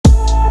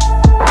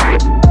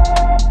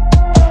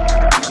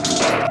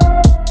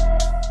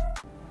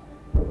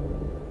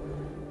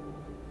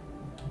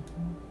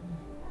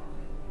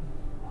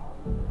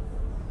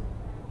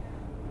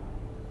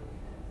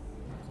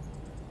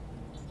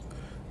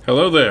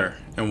Hello there,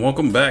 and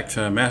welcome back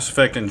to Mass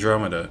Effect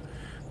Andromeda.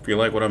 If you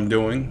like what I'm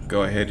doing,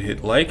 go ahead and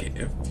hit like.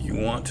 If you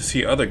want to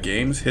see other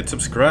games, hit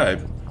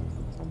subscribe.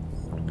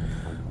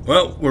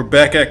 Well, we're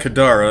back at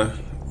Kadar.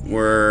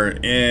 We're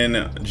in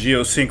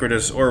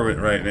geosynchronous orbit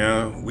right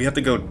now. We have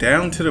to go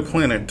down to the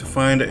planet to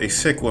find a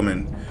sick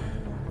woman.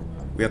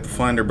 We have to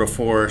find her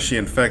before she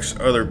infects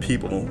other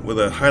people with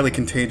a highly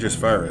contagious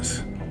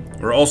virus.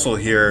 We're also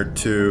here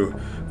to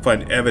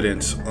find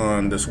evidence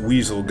on this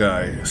weasel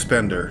guy,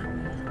 Spender,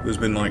 who's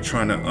been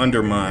trying to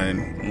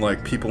undermine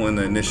people in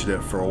the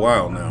initiative for a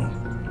while now.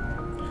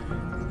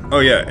 Oh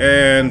yeah,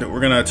 and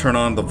we're gonna turn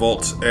on the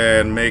vaults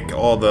and make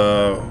all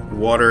the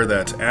water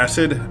that's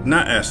acid,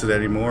 not acid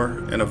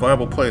anymore, in a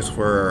viable place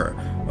for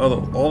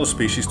all the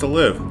species to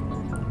live,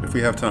 if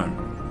we have time.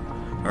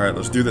 Alright,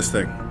 let's do this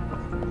thing.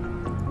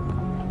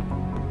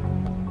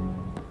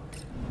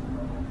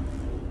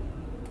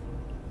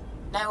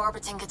 Now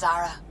orbiting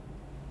Kadar.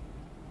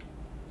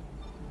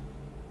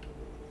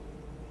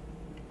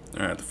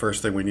 Alright, the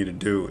first thing we need to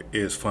do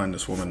is find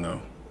this woman,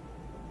 though.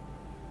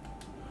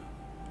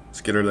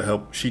 Let's get her the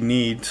help she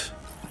needs.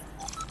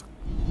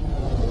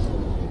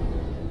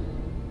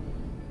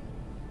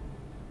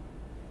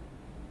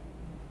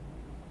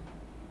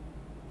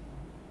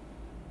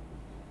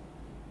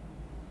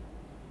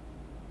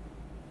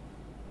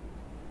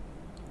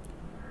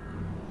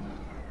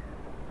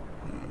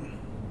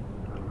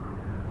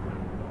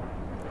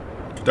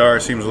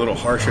 Kadar seems a little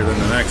harsher than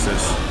the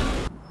Nexus.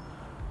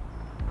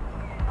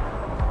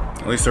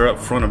 At least they're up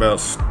front about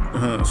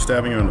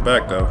stabbing you in the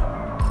back, though.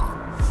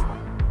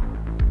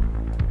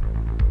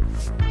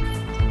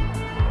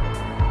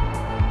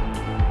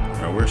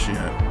 Oh, where's she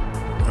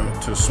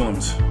at? To the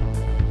slums.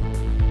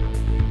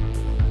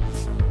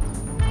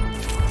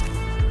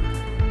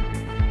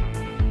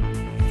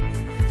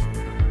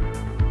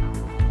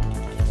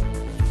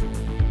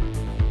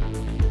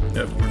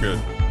 Yep, we're good.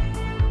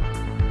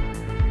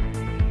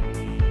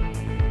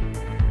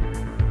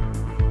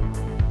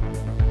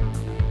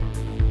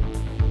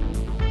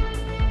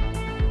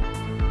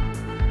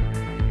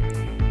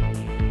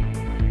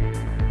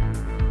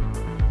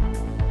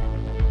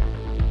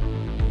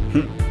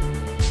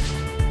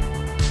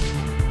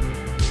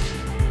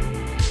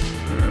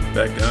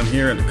 Back down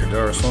here in the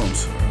Kadar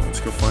slums. Let's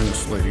go find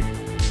this lady.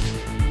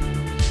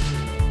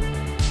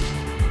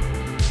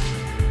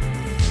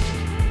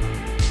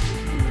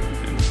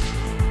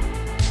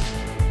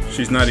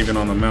 She's not even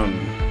on the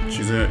mountain.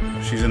 She's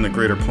in the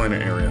greater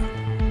planet area.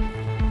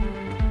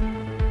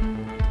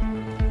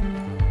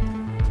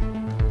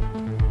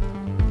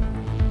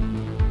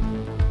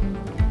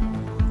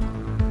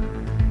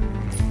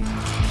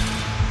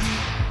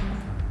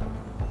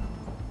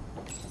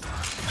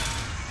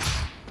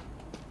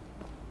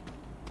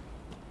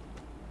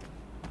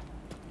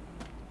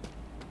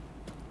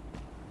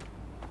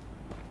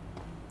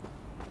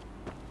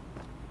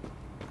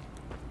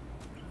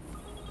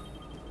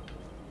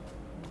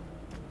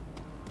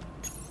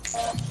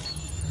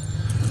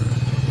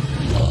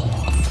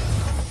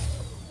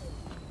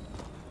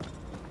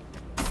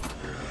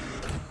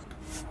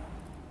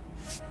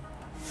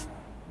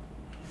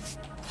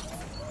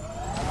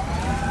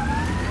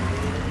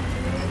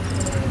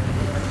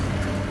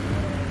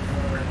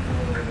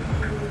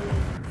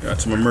 Got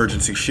some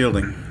emergency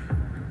shielding.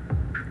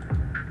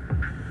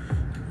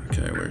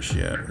 Okay, where's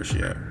she at? Where's she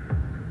at?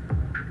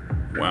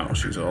 Wow,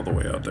 she's all the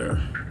way out there.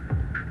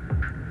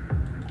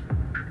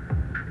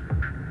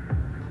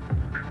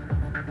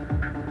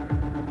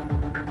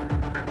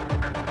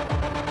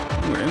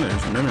 Ooh, and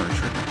there's a memory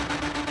tree.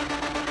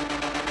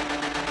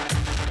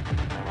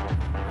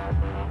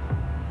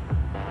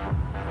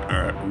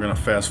 Alright, we're gonna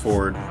fast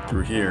forward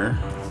through here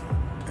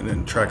and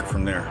then track it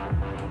from there.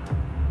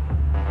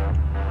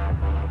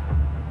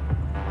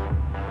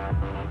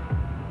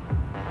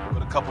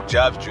 Couple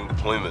jobs during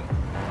deployment.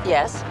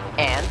 Yes,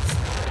 and?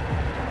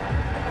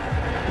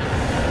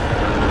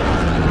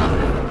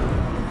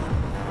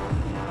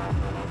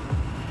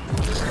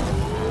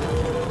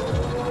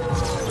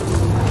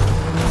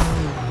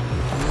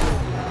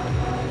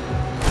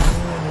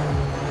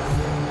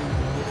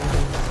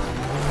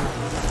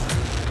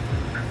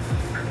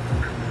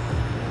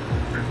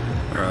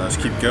 Alright, let's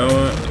keep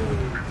going.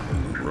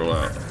 Roll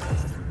out.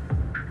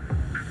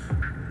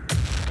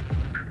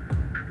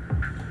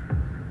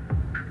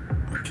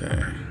 Okay.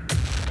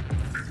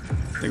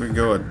 I think we can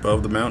go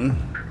above the mountain.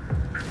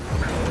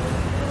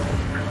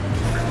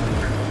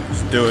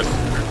 Let's do it.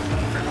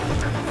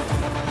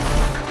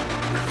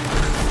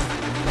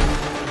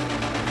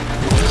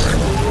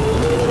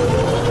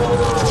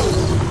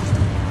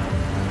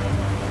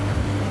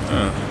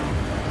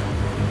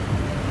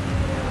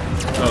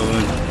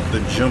 Oh, the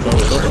jump I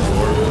was looking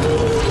for.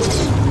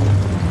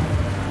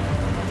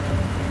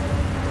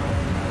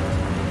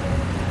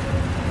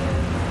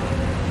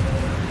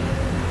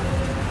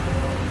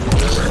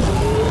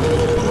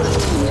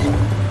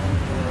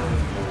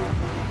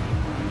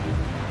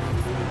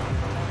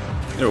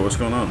 Yo, what's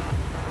going on?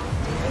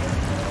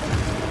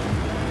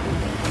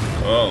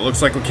 Well, it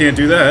looks like we can't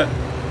do that.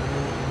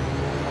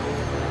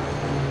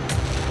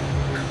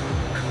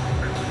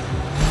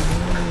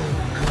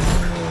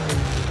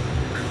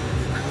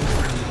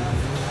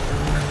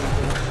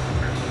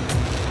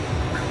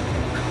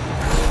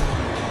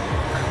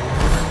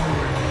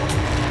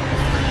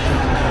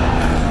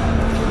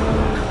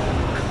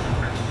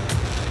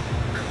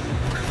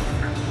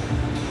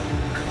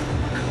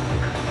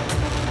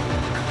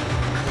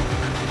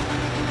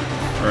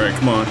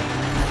 come on.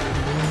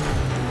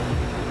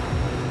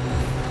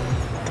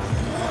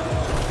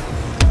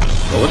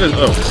 Oh, what is?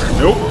 Oh,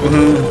 nope.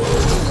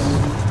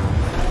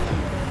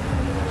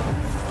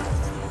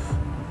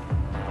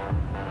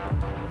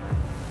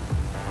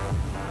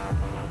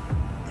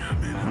 Oh,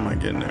 man, how am I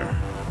getting there?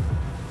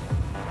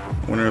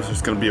 I wonder if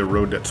there's going to be a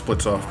road that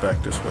splits off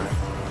back this way.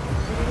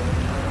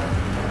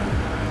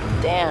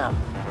 Damn,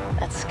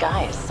 that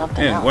sky is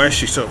something Man, else. why is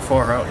she so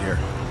far out here?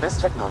 This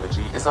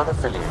technology is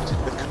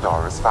unaffiliated with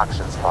Kadar's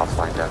faction's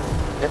Pathfinder.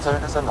 Its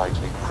owners are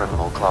likely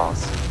criminal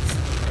class.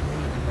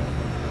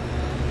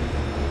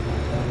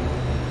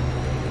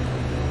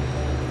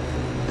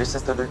 This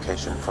is the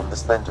location from the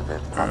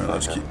Slendervid Pathfinder. Alright,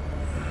 let's keep...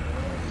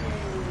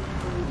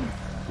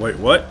 Wait,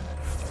 what?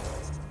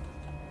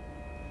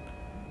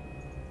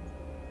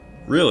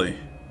 Really?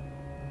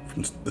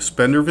 From the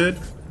Spender vid?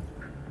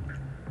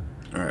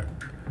 Alright.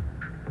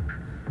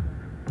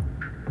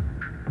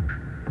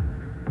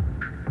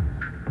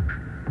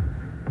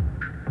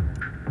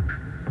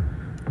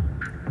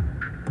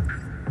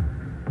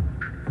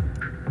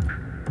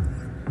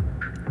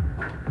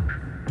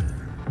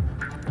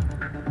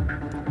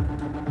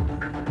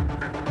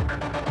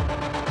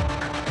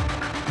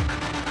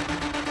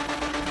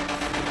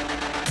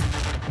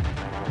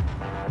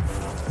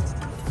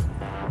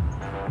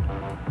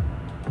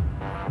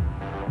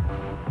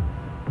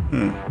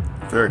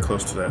 Very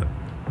close to that.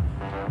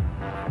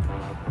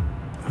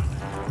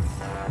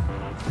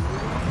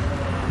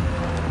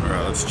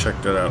 Alright, let's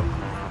check that out.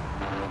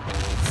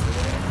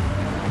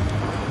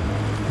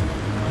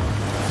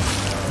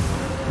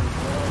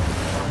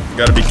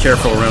 Gotta be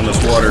careful around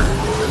this water.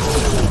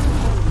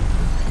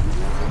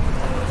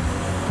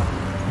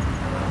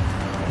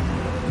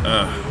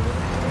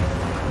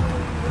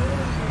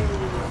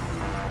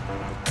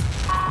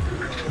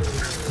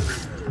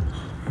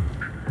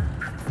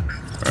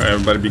 Alright,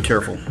 everybody be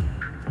careful.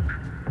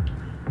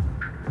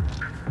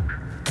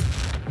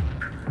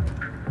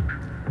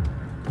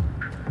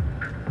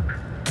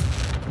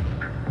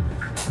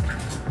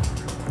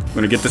 I'm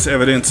gonna get this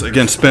evidence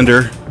against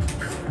Spender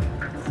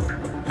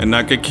and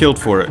not get killed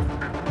for it.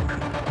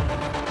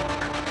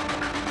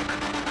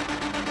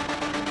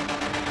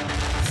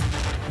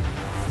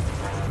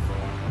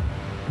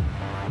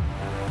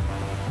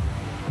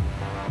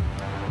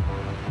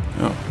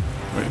 Oh,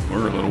 wait,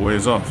 we're a little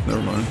ways off.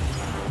 Never mind.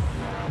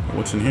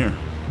 What's in here?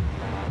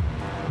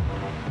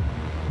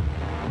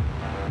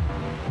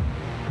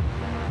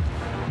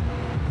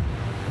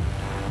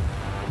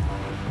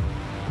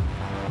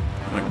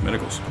 Like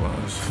medical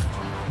supplies.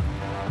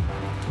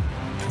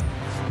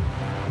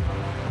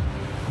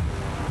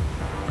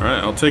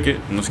 Alright, I'll take it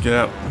and let's get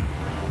out.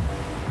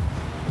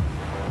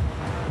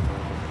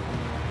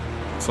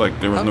 It's like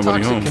there was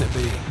nobody home. How toxic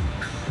can it be?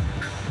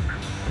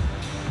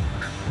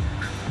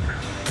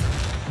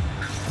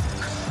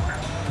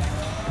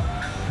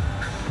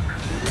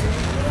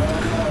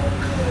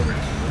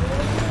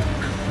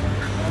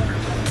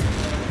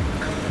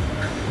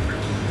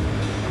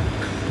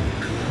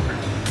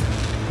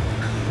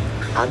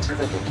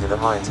 Anti-vehicular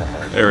mines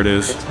ahead. There it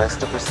is. It's best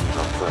to proceed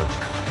on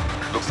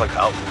foot. Looks like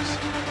outlaws.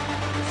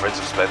 Friends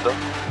of Spender?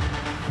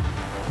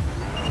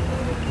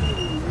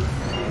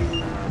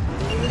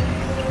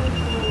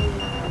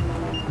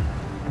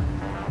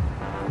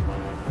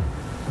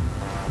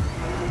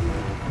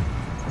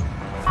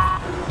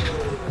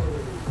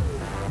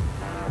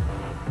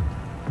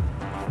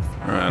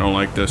 Alright, I don't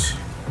like this.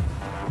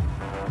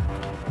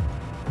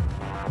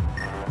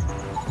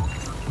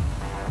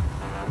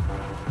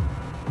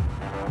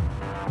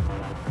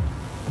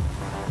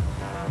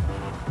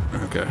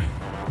 Okay.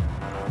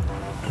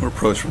 We'll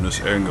approach from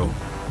this angle.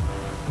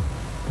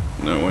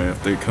 That way,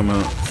 if they come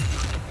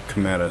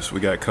at us, we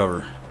got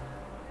cover.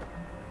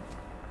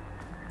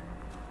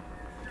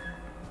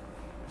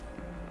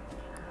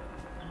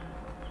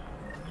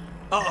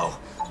 Uh-oh!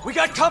 We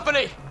got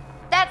company!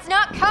 That's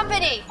not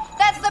company!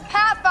 That's the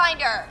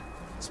Pathfinder!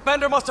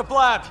 Spender must have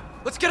blabbed.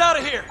 Let's get out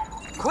of here!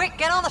 Quick,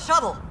 get on the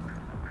shuttle!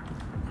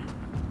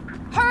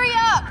 Hurry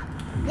up!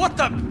 What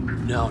the?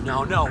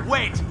 No,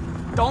 wait!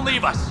 Don't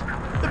leave us!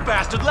 The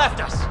bastard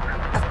left us!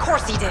 Of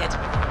course he did!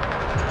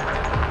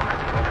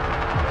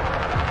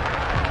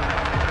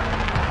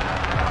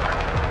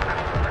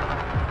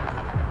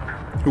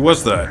 Who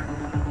was that?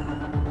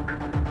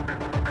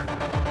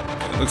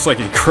 It looks like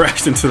he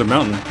crashed into the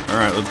mountain.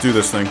 Alright, let's do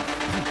this thing.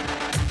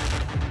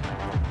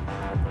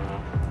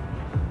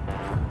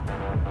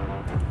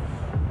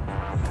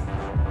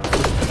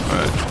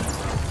 Alright.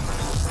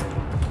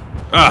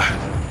 Ah!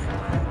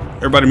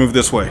 Everybody move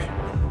this way.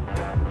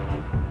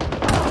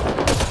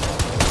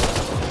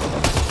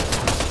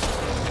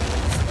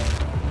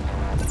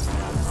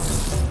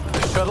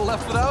 The shuttle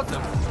left without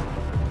them.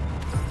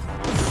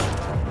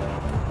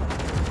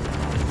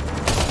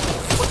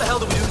 What the hell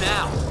do we do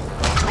now?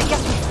 I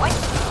guess we fight.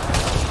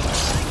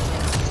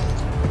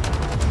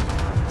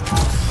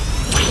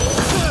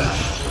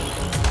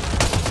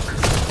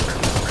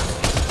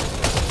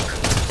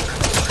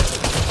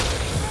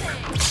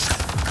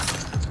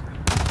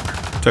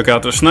 Took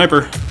out the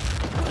sniper.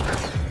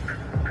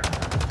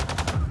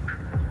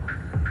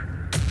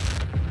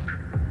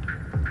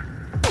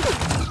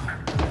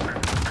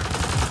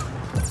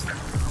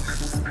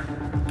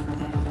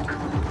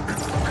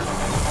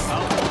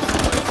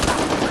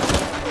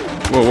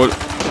 Whoa, what?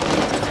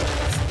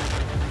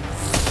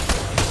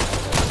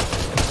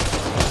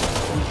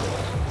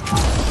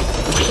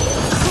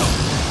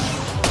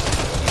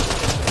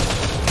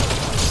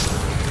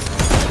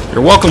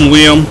 You're welcome,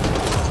 Liam.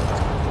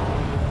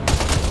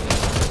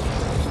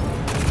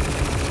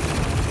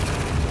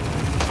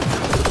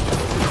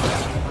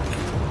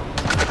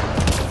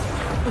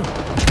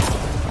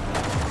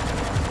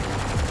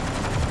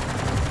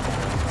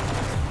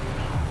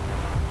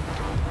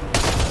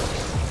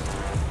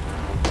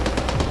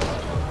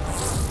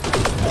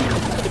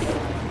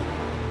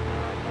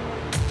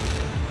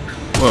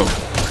 Whoa.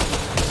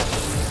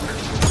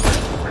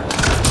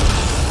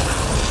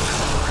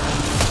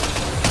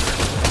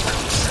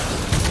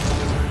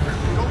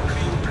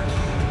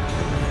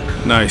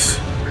 Nice.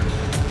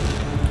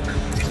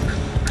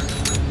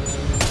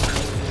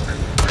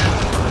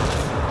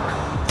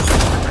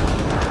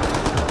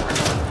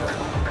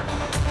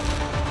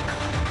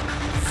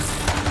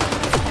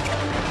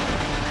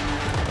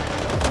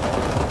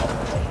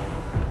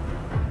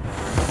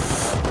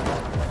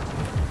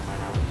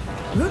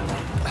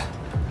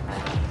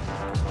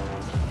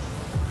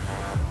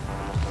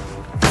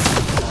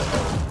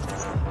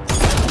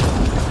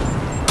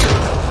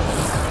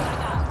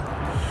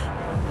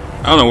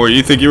 I don't know where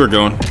you think you were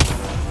going.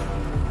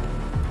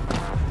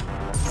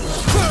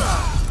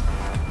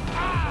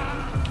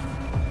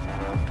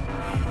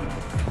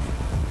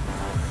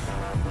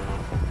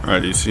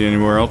 Alright, do you see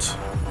anywhere else?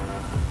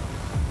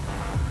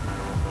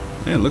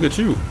 Man, look at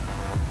you.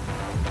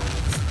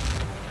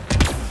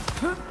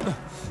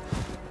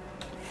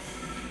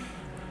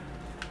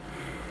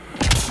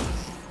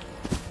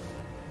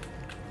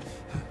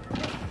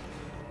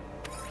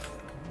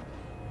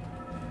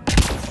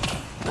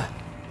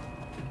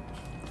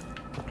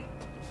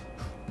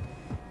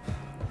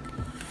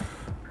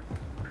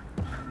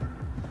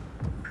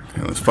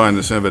 Okay, let's find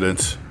this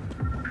evidence.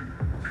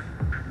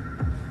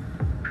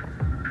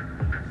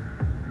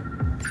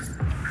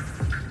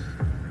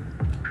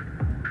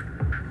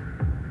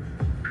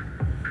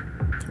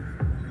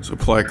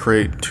 Supply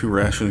crate, 2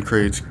 ration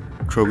crates,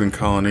 Krogan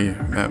colony,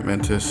 map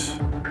Mentis.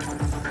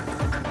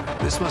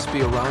 This must be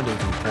a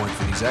rendezvous point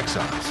for these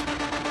exiles.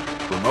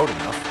 Remote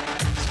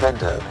enough.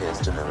 Spender appears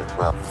to know it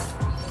well.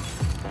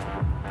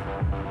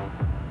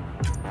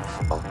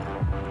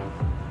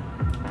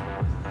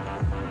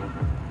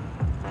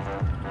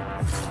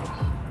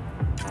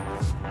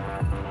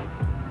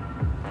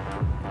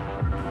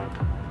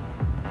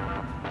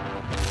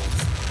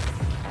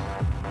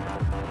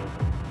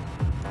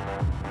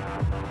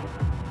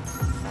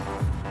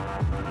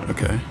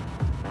 Okay.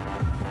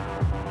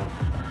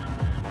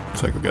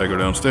 Looks like we gotta go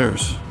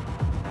downstairs.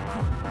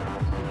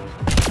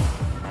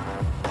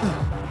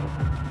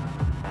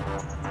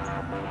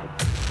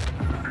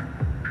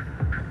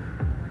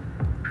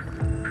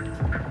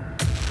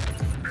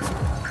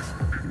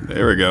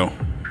 There we go.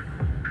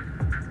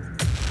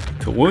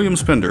 To William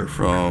Spender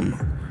from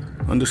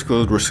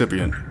undisclosed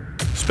recipient.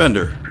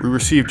 Spender, we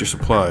received your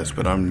supplies,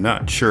 but I'm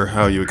not sure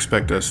how you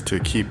expect us to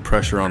keep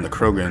pressure on the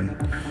Krogan.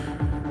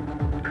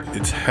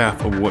 It's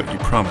half of what you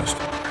promised.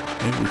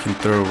 Maybe we can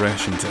throw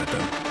rations at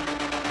them.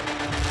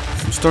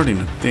 I'm starting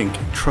to think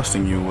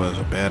trusting you was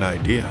a bad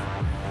idea.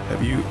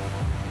 Have you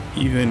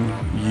even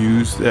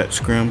used that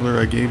scrambler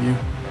I gave you?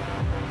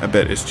 I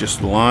bet it's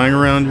just lying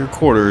around your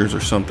quarters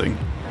or something.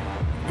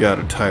 You got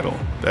a title.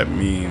 That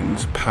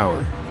means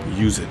power.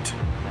 Use it.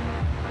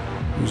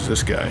 Who's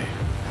this guy?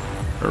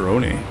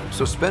 Aroni.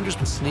 So Spender's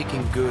been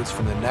sneaking goods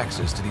from the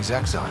Nexus to these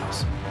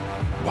exiles.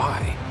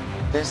 Why?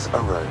 This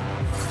Arone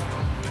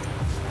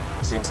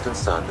seems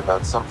concerned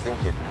about something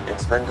hidden in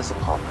Spender's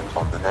apartment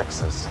on the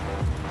Nexus.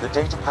 The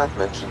datapad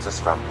mentions a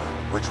scrambler,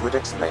 which would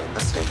explain the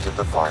state of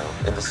the file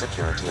in the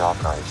security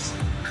archives.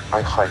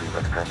 I highly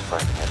recommend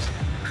finding it.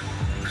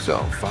 So,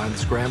 find the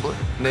scrambler,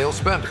 nail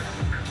Spender.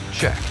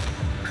 Check.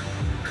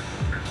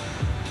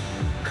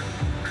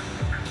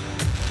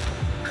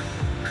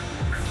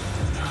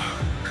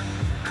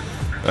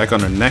 Back on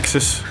the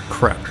Nexus?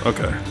 Crap,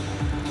 okay.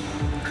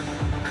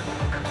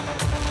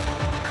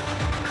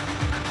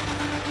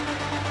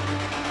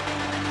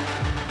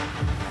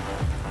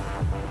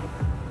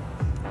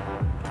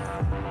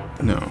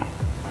 No.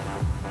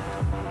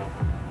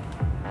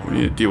 We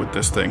need to deal with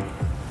this thing.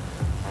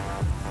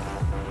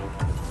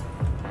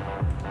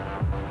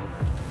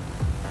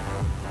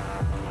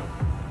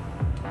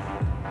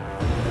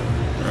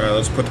 Alright,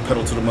 let's put the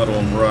pedal to the metal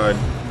and ride.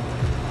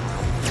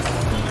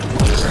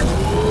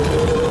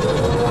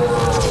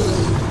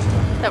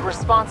 That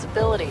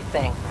responsibility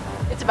thing.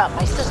 It's about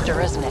my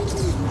sister, isn't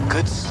it?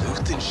 Good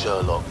sleuthing,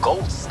 Sherlock.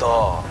 Gold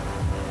star.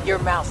 Your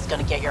mouth's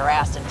gonna get your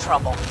ass in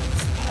trouble.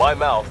 My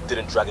mouth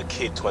didn't drag a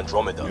kid to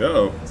Andromeda.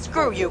 Yo.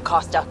 Screw you,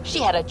 Costa.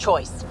 She had a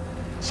choice.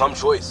 Some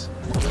choice.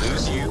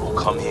 Lose you or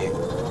come here.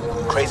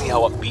 Crazy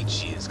how upbeat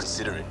she is,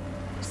 considering.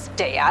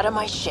 Stay out of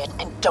my shit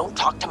and don't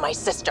talk to my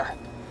sister.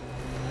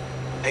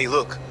 Hey,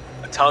 look.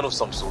 A town of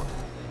some sort.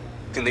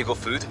 Think they got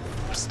food?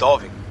 I'm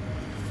starving.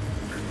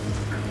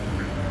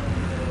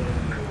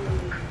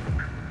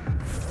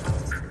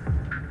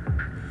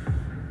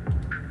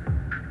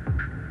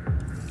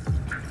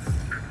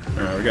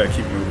 we gotta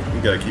keep moving.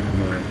 We gotta keep it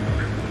moving.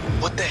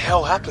 What the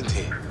hell happened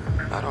here?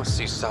 I don't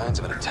see signs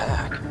of an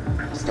attack.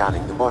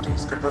 Scanning the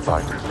bodies could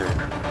provide a clue.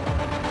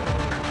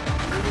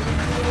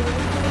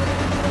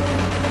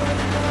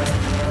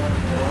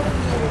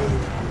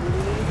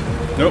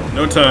 Nope,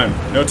 no time.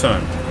 No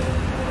time.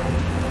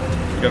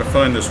 We gotta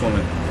find this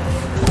woman.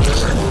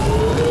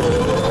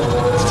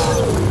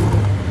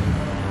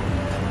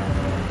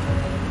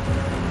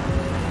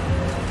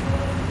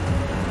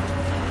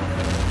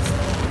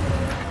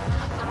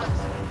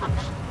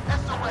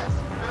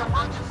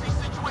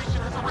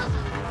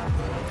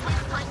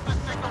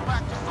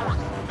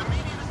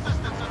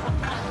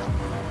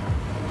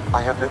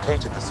 I have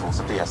located the source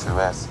of the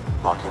SOS,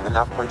 marking the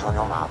nav point on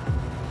your map.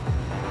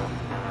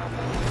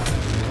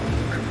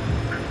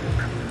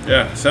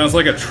 Yeah, sounds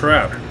like a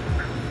trap.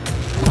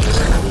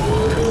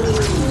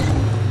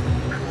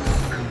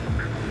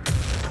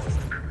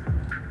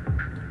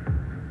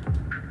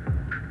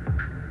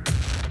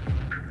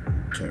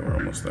 Okay, we're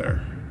almost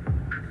there.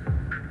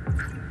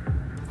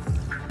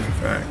 In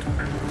fact,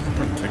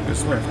 we're gonna take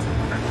this left.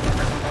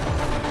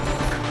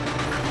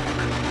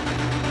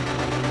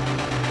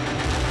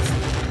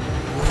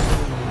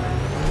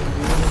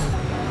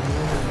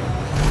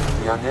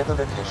 We are near the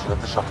location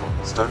of the shuttle,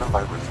 stolen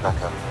by Ruth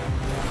Becker.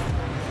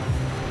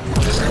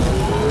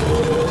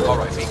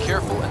 Alright, be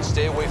careful and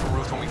stay away from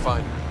Ruth when we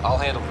find her. I'll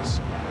handle this.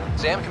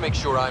 Sam can make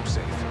sure I'm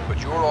safe,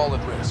 but you're all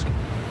at risk.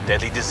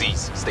 Deadly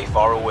disease. Stay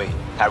far away.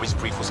 Harry's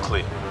brief was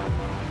clear.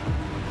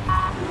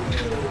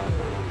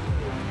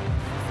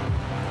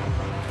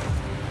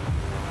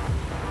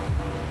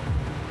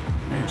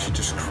 Man, she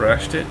just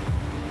crashed it.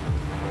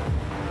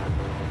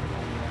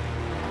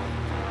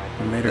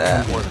 We made her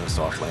That come. wasn't a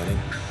soft landing.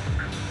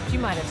 She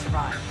might have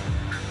survived.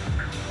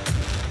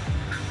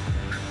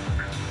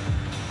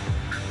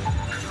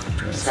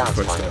 Okay, Scans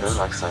some find no footsteps.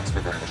 life signs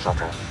within the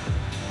shuttle.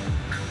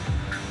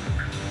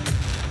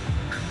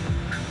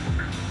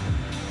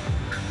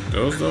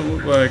 Those don't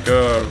look like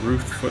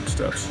Ruth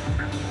footsteps.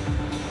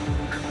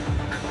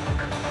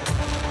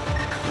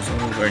 Those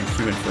don't look like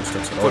human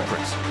footsteps at all.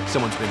 Footprints.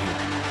 Someone's been here.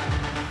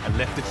 And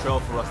left the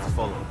trail for us to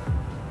follow.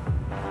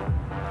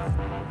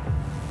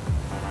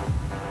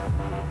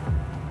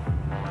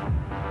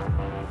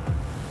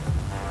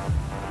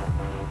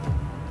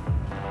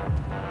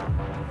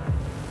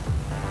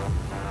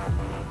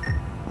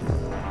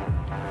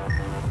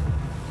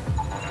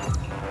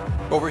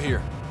 Over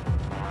here.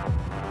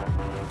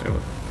 Do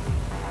it.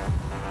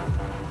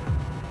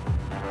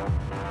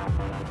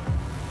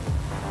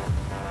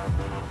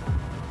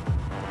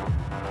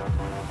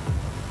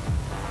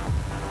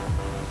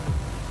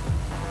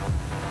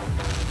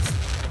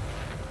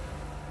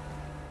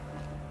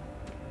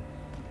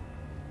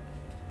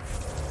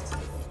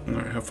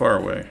 Alright, how far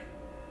away?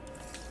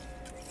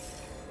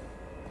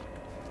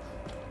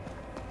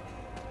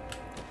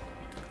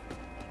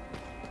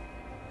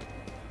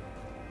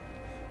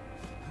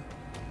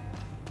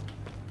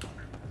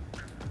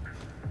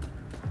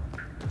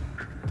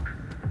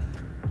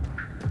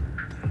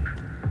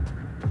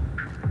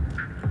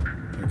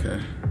 Okay.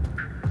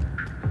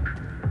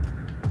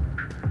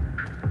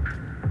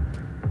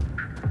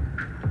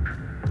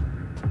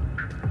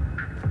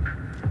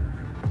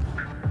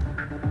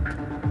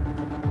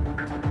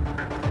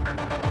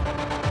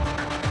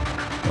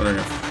 Wondering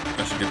if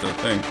I should get that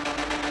thing.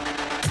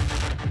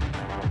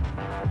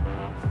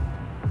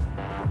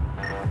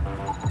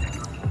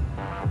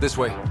 This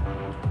way.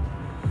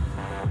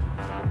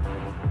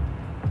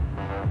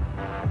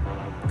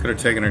 Could have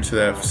taken her to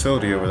that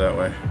facility over that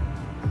way.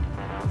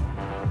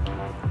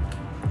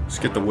 Let's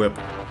get the whip.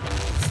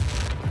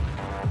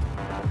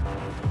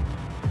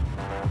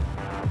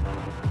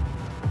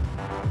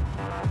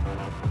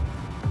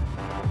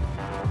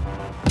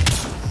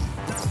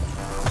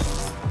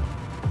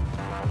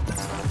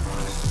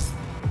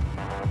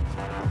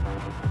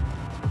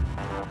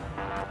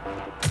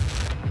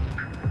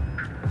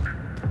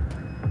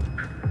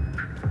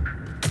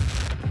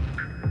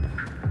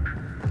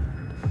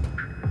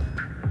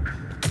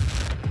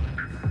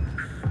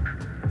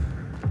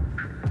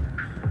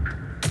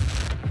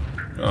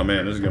 Oh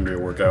man, this is gonna be a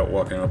workout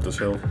walking up this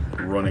hill,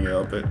 running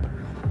up it.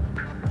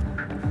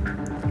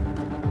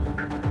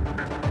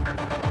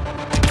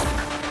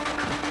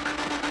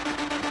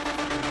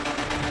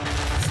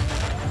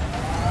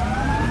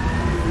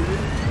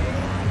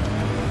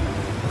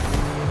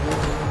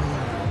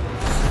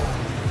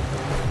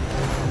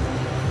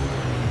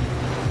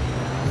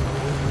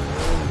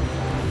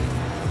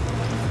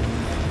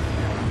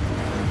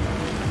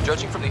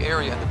 Judging from the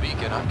area and the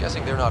beacon, I'm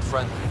guessing they're not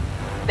friendly.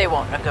 They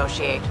won't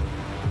negotiate.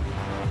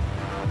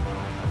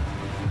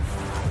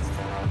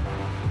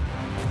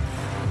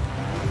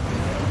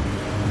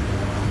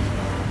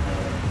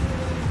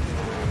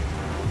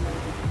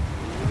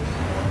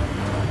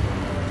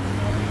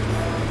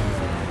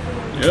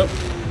 Yep.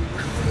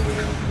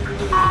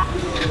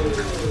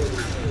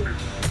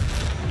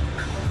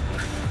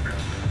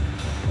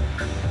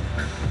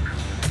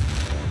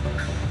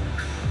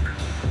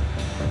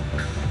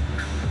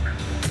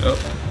 Yep.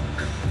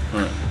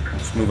 Alright,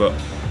 let's move up.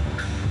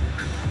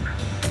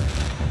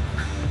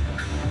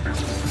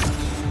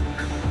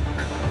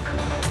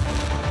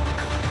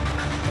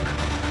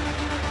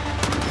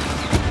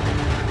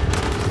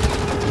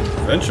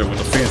 Adventure with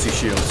the fancy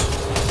shields.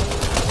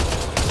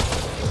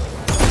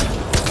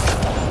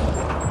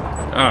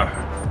 Ah.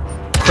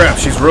 Crap,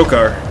 she's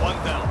Rokar. One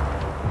down.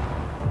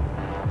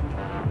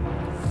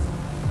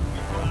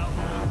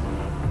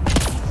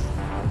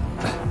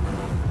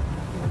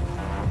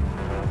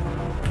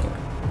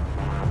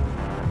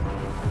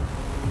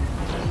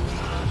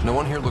 No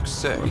one here looks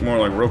sick. Look more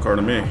like Rokar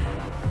to me.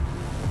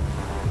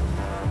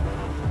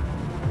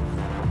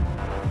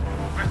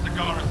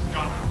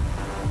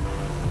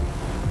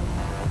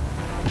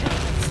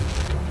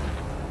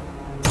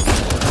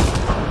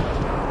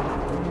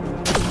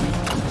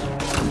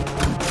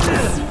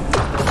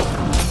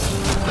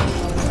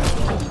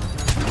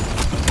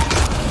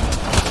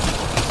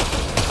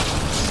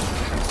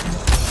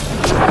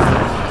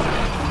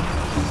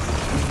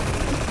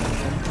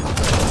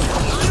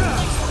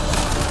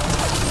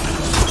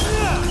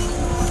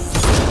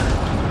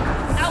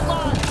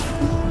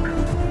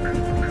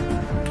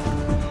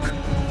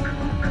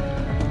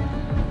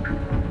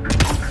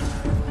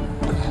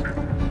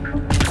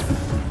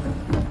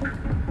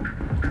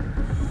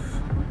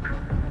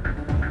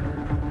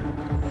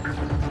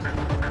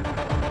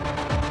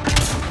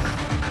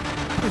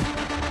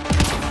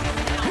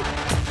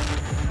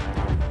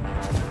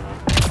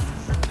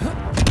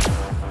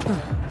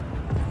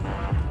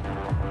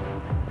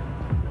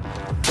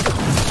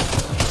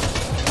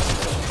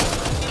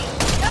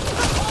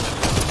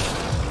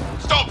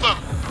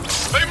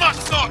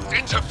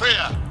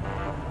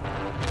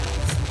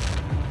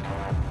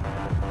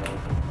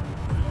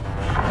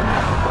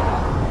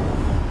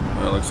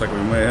 Well, looks like we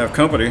may have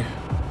company.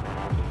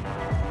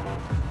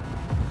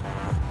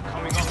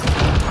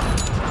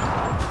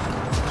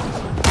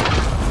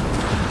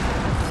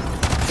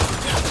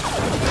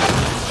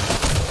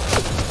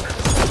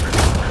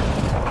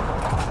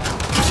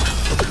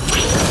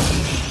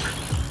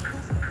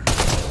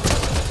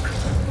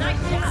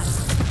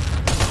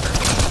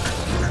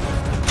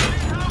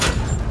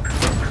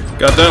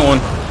 Got that one.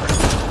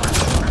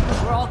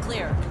 We're all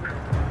clear.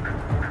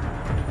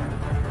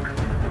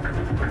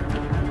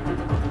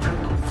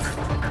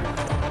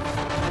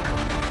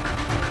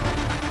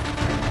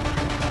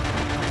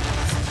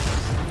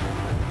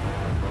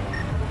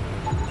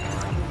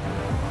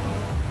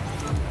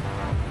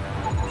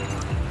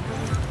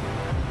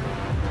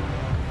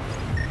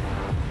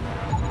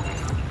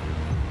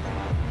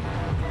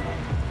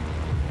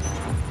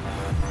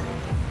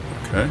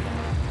 Okay.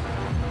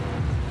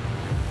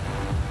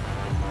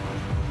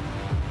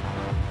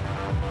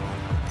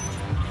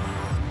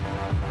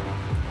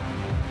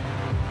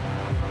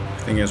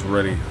 Is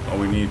ready. All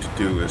we need to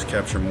do is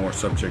capture more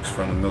subjects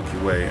from the Milky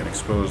Way and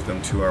expose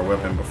them to our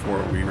weapon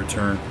before we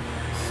return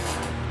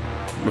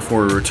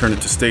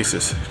it to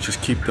stasis.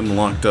 Just keep them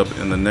locked up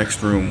in the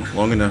next room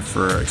long enough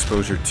for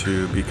exposure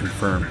to be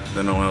confirmed,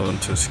 then allow them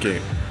to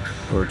escape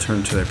or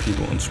return to their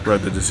people and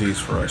spread the disease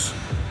for us.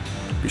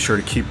 Be sure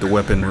to keep the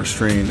weapon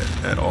restrained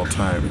at all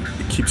times.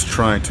 It keeps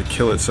trying to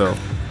kill itself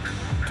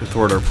to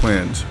thwart our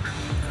plans.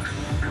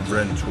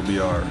 Revenge will be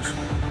ours.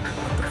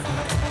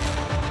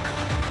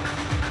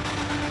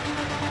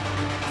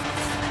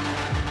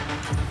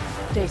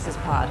 Stasis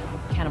pod.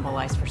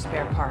 Cannibalized for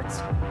spare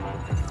parts.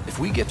 If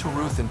we get to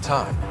Ruth in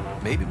time,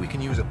 maybe we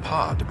can use a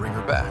pod to bring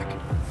her back.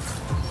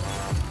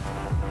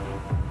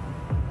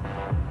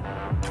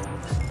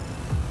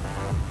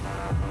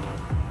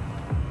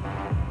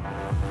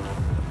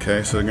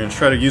 Okay, so they're going to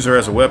try to use her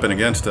as a weapon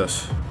against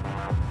us.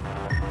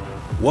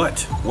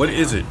 What? What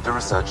is it? The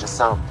research is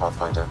sound,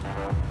 Pathfinder.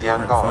 The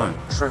Angara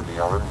truly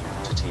are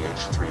immune to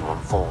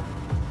TH314.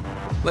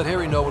 Let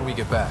Harry know when we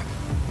get back.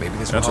 Maybe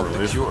this will That's a help with a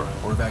relief. cure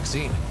or a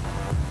vaccine.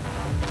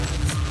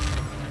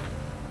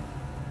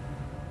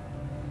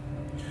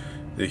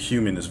 The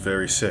human is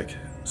very sick.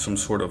 Some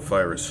sort of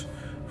virus.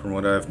 From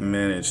what I've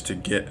managed to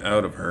get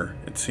out of her,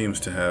 it seems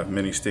to have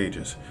many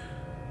stages.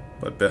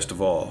 But best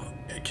of all,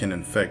 it can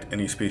infect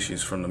any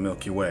species from the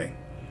Milky Way.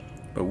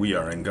 But we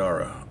are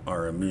Angara,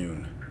 are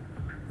immune.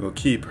 We'll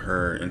keep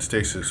her in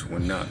stasis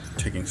when not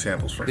taking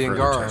samples for The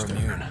further Angara are testing.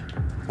 immune.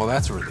 Well,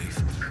 that's a relief.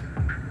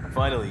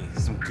 Finally,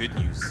 some good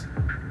news.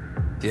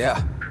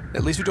 Yeah,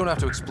 at least we don't have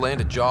to explain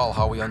to Jal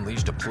how we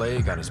unleashed a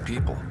plague on his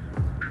people.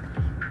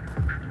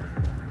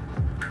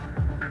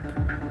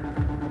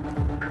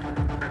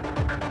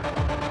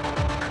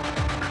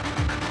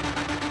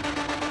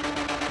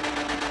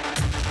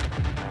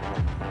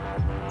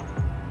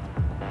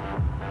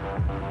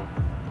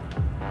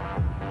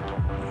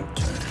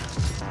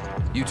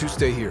 You two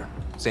stay here.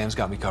 Sam's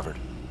got me covered.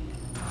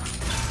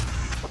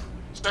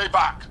 Stay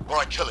back, or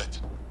I kill it.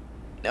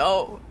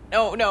 No,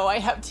 I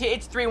have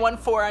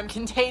TH314. I'm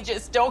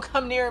contagious. Don't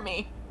come near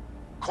me.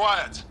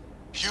 Quiet.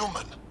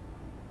 Human.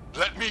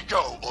 Let me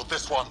go, or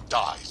this one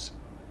dies.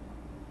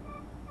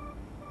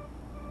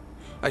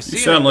 I see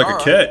You sound an like a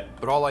Angara, Kett.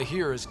 but all I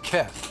hear is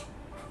Kett.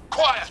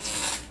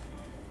 Quiet!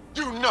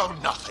 You know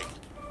nothing.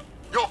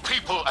 Your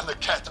people and the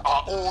Kett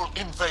are all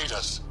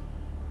invaders.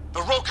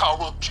 The Rokar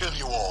will kill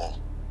you all.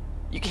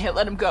 You can't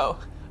let him go.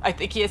 I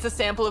think he has a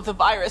sample of the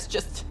virus.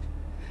 Just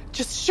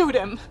shoot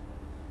him.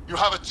 You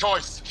have a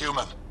choice,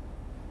 human.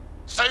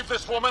 Save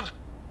this woman,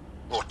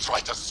 or try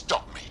to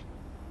stop me.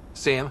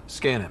 Sam,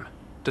 scan him.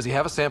 Does he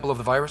have a sample of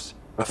the virus?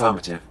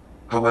 Affirmative.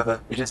 However,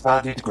 it is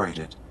badly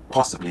degraded,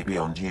 possibly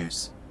beyond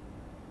use.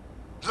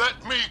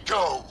 Let me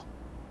go!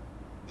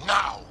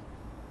 Now!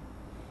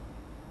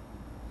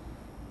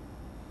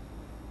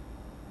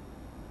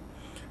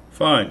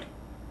 Fine.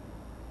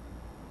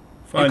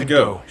 Fine,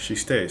 go. She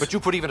stays. But you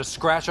put even a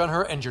scratch on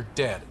her and you're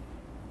dead.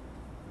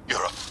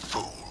 You're a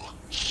fool,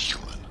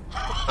 human.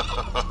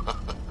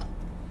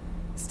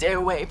 Stay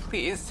away,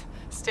 please.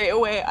 Stay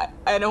away.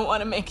 I don't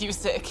want to make you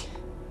sick.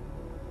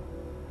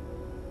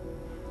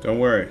 Don't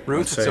worry.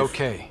 Ruth, it's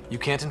okay. You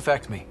can't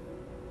infect me.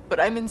 But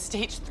I'm in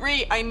stage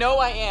 3. I know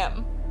I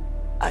am.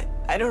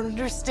 I don't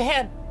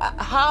understand.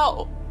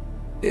 How?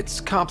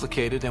 It's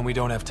complicated and we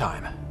don't have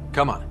time.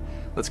 Come on.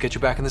 Let's get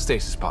you back in the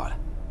stasis pod.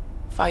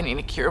 Finding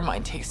a cure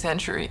might take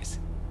centuries.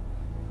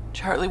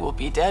 Charlie will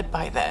be dead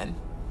by then.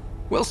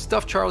 We'll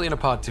stuff Charlie in a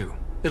pod too.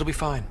 It'll be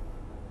fine.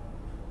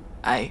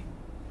 I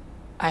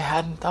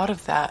hadn't thought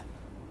of that.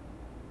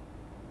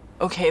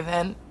 Okay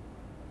then.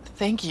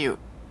 Thank you.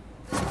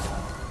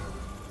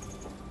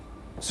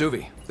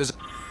 Suvi, there's...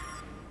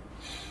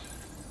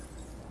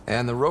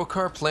 And the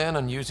Rokar plan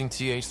on using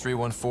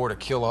TH-314 to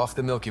kill off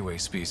the Milky Way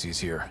species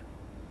here.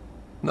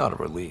 Not a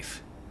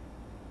relief.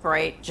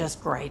 Great,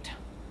 just great.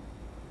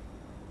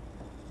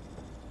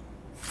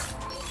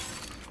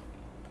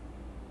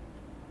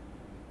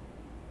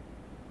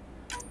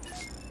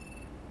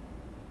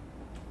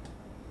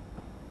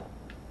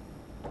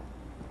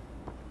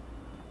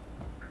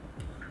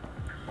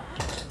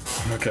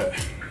 Okay.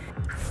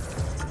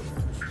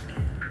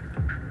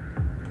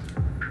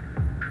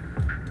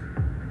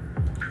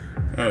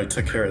 Oh, he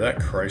took care of that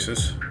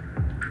crisis.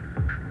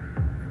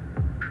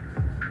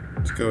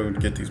 Let's go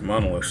get these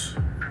monoliths.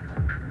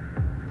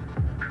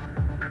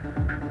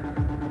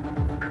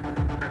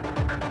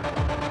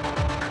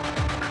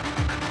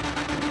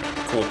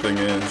 Cool thing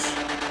is,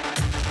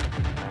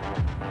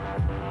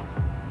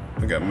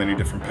 we got many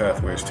different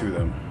pathways to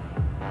them.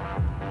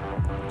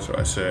 So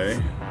I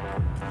say,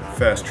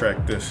 fast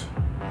track this.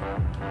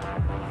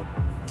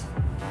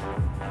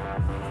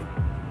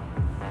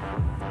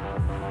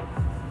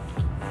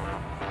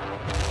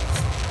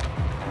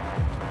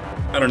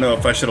 I don't know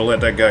if I should have let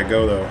that guy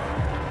go though.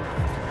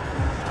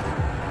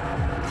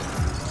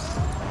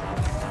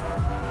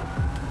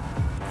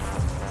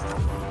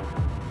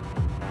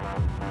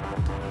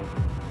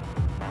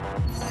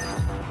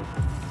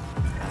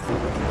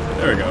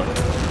 There we go.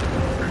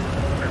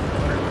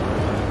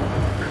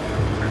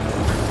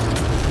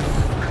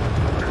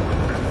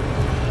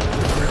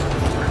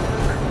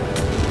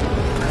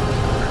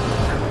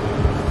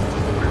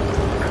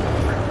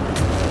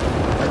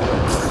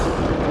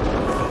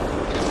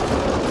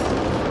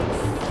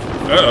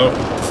 Uh-oh.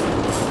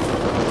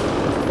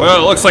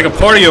 Well, it looks like a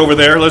party over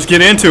there. Let's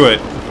get into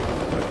it.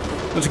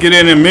 Let's get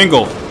in and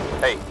mingle.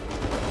 Hey,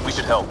 we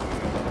should help.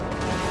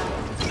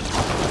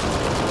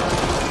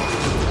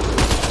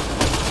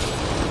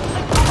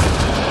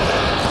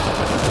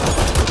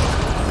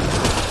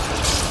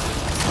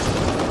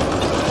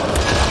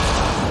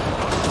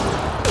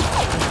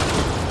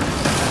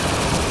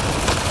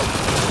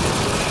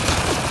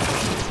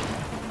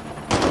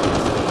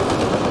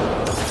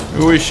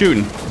 Who are we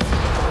shooting?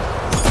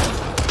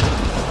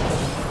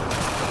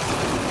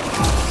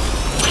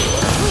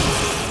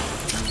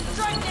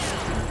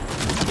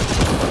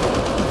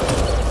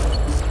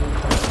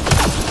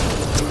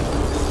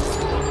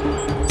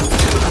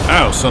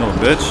 Ow, son of a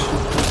bitch.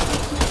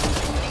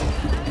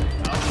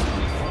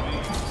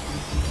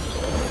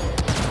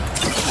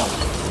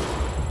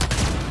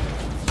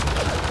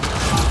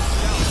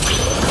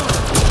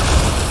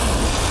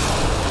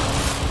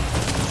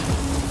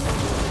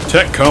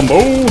 Tech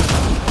combo.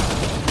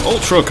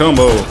 Ultra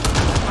combo.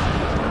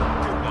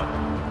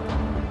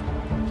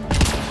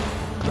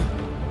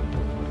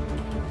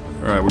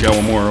 Alright, we got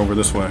one more over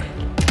this way.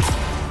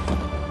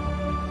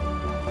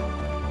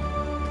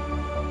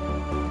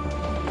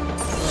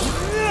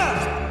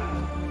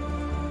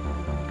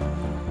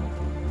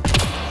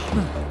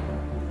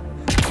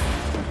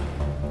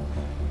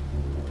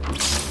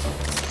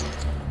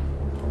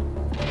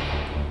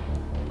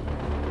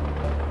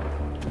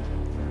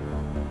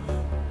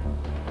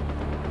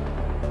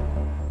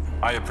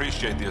 I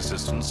appreciate the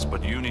assistance,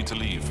 but you need to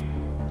leave.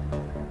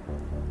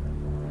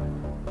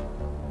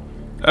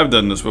 I've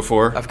done this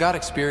before. I've got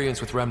experience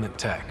with Remnant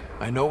tech.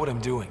 I know what I'm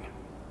doing.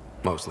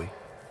 Mostly.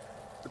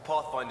 The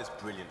Pathfinder's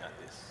brilliant at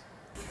this.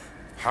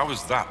 How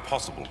is that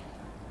possible?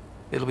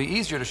 It'll be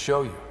easier to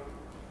show you.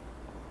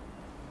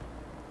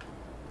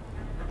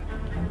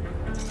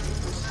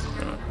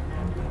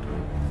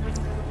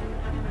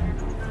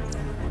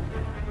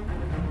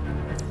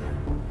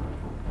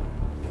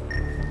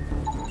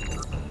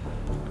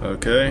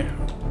 Okay,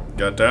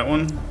 got that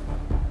one.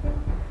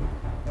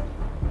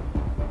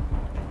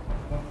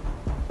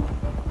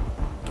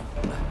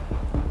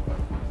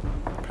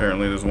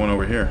 Apparently there's one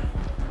over here.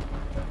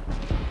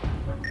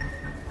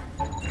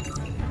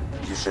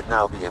 You should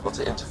now be able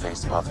to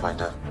interface,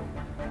 Pathfinder.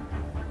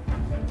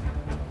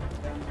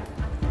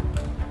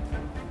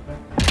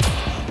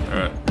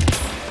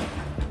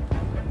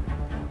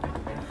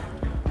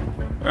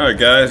 Alright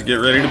guys, get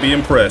ready to be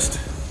impressed.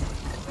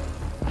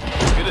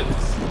 Let's get it.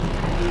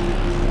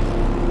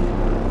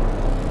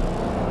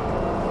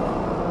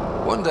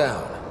 One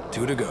down,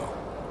 2 to go.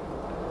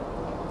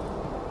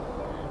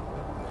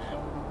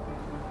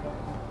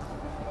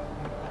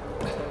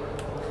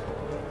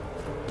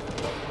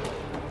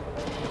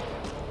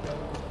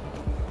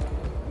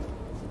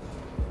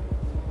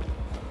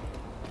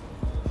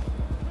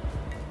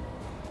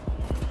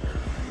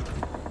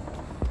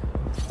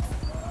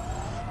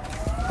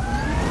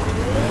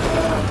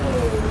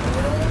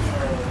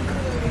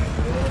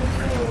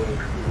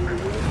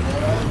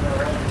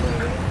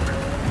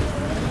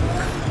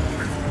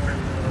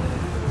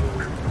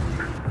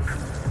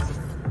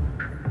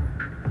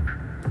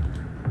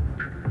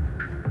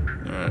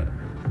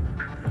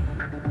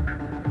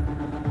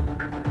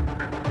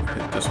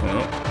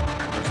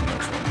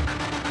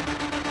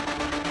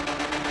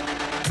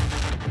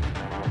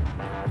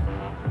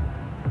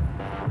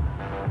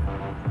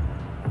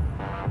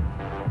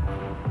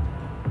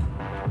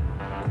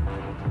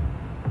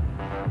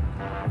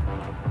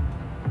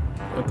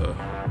 What the?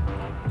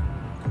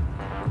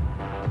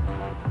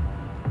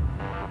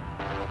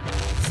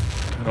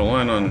 Had a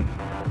line on.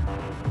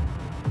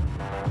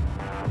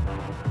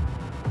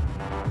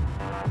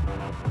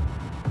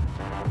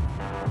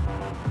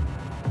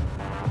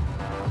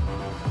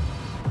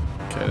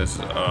 Okay, this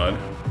is odd.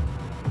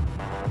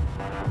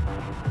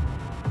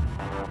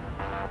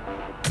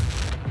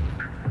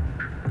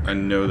 I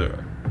know that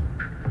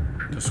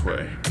this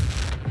way.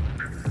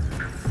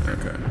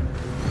 Okay.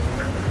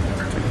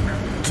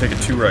 Take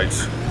it 2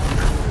 rights.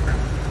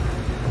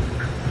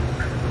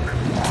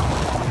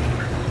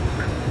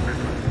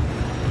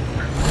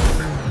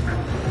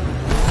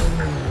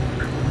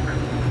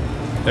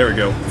 There we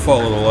go.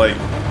 Follow the light.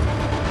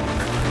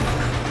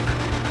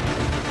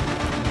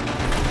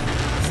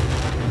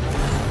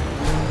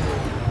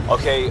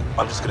 Okay,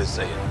 I'm just gonna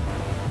say it.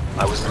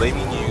 I was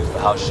blaming you for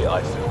how shit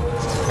I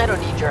feel. I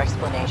don't need your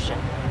explanation.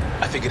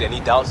 I figured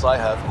any doubts I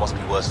have must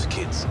be worse for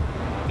kids.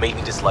 Made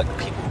me dislike the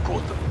people who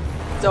brought them.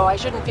 So I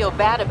shouldn't feel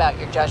bad about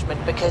your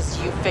judgment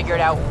because you figured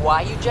out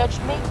why you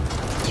judged me?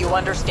 You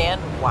understand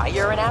why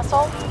you're an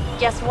asshole?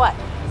 Guess what?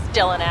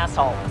 Still an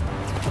asshole.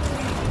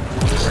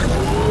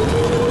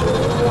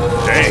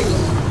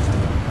 Dang.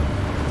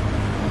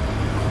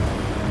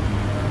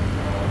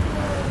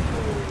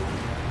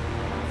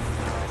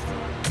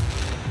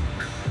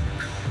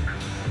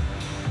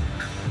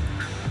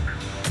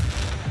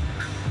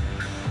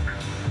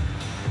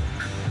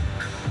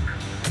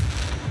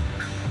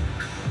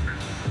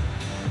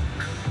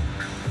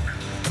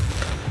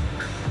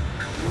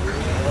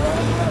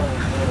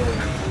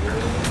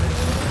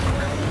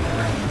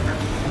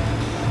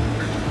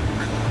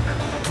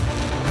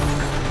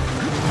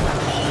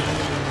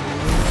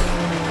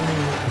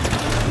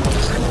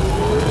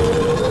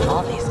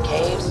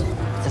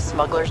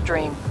 Smuggler's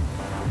dream.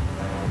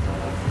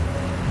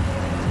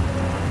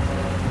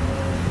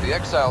 The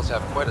exiles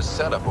have quite a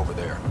setup over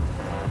there.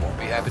 Won't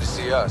be happy to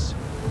see us.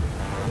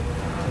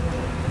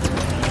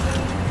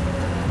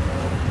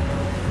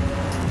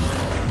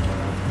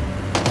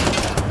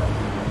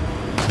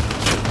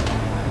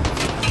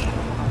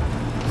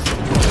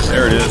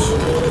 There it is.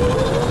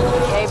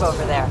 Cave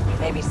over there.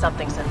 Maybe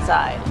something's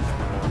inside.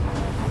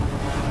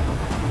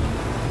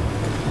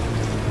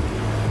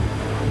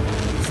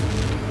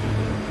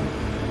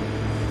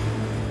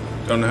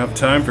 Don't have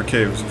time for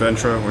caves,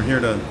 Ventra. We're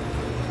here to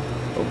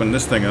open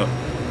this thing up.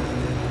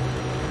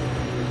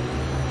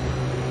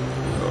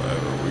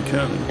 However we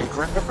can. A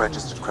group of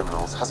registered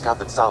criminals has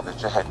gathered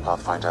salvage ahead,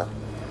 Pathfinder.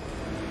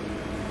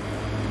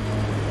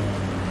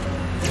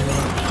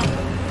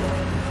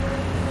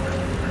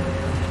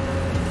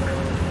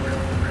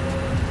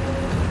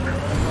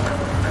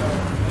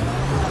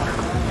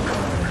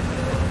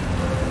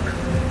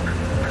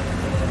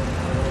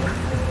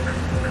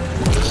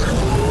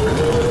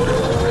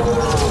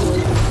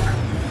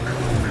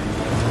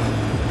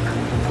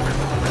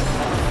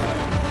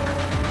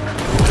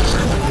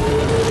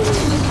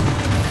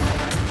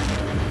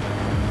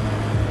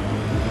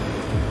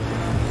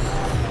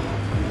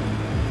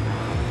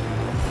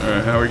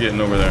 How are we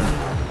getting over there?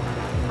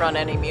 Run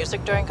any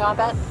music during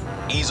combat?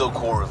 ESO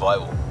core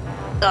revival.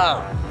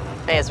 Oh,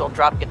 may as well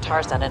drop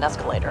guitars down an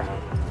escalator.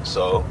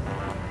 So,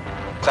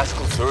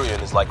 classical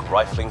Turian is like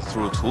rifling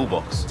through a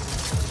toolbox.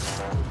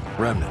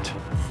 Remnant.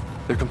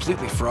 They're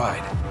completely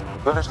fried.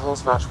 Bullet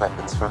holes match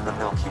weapons from the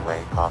Milky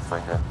Way,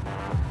 Pathfinder.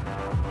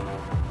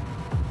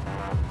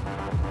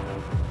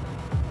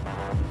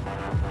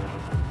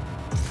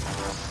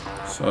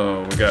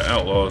 So, we got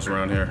outlaws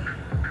around here.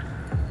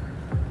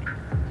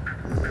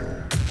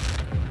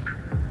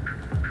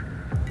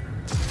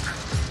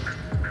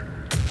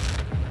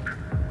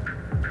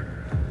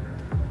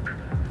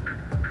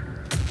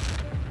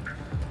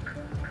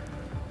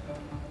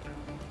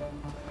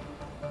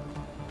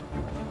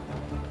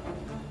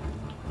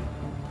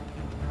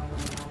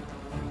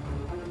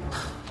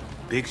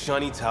 Big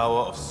shiny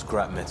tower of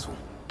scrap metal.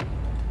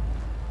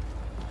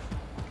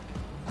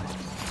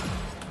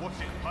 Watch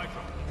it,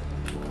 Hydra.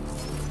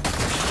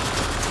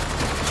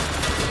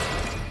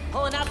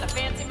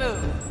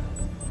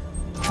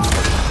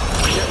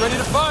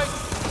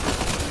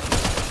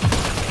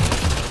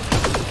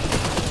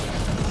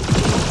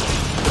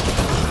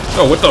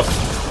 Oh, what the?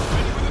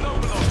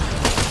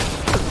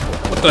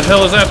 What the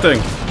hell is that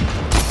thing?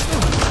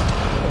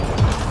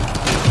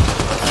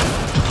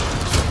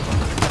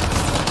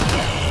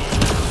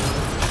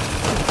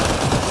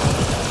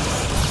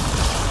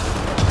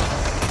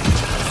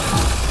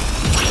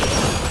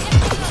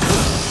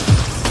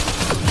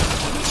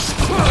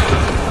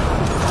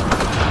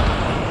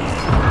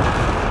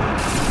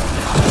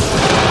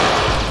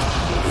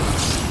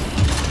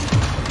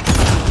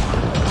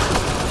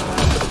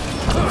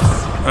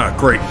 Ah,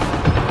 great.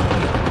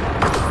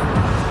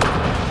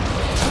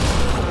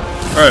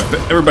 Alright,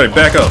 everybody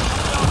back up.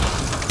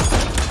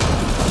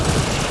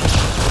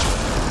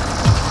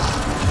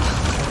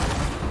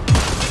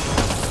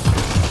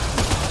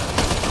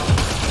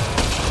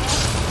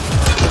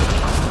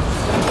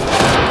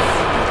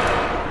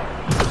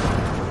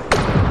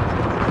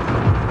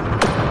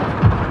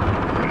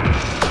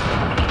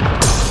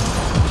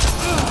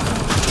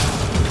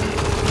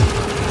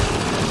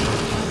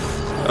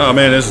 Oh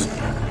man, this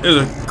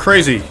is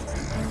crazy.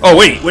 Oh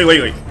wait.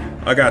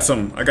 I got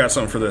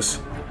something for this.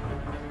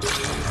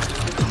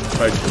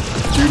 I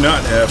do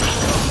not have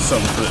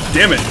something for this.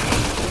 Damn it!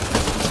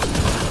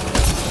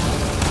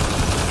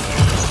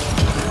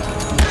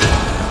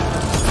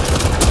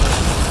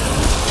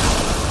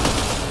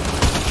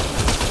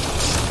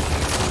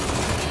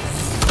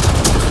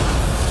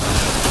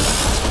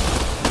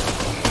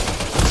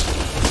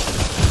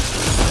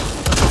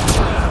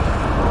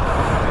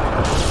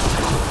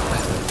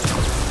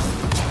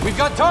 We've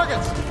got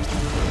targets!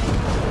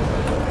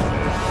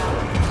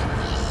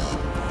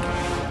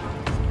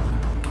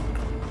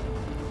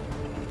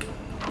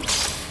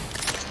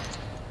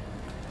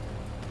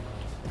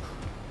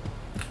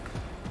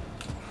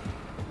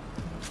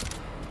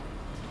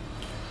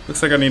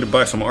 Looks like I need to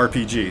buy some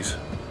RPGs.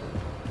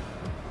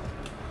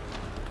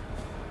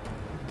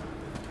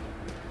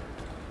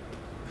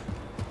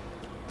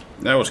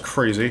 That was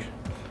crazy.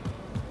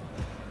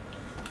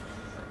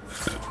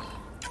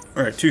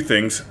 Alright, two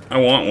things. I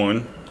want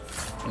one.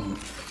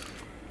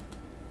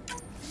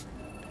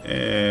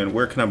 And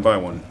where can I buy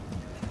one?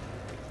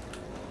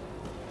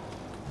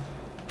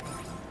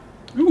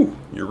 Ooh,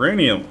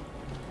 uranium.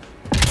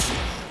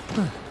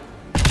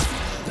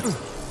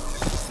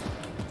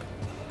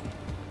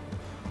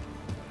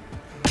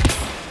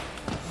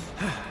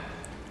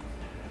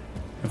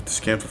 Have to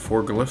scan for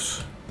 4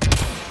 glyphs.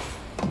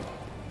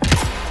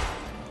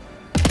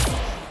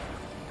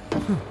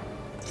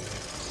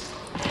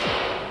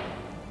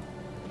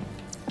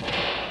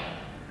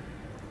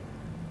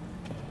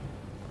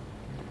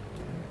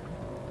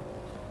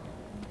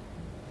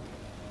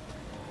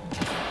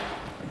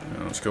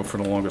 Let's go for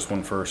the longest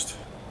one first.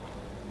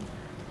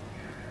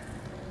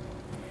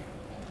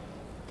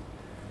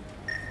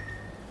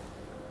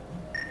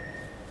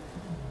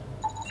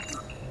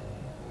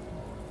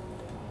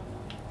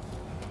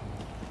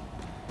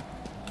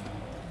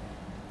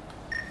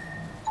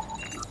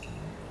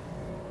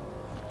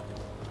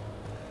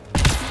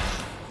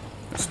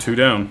 That's 2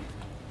 down.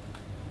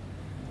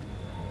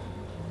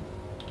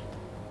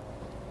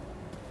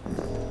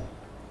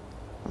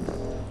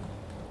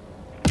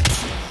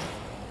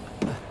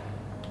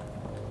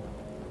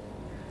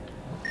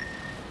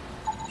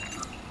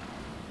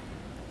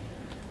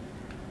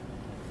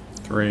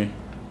 Three.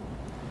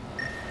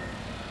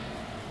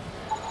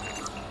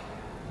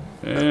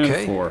 And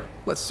okay, 4.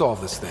 Let's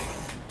solve this thing.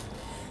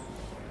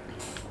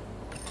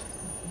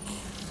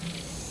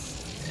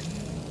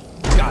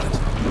 Got it.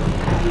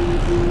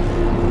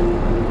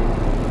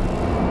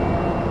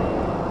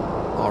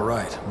 All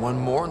right, one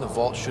more and the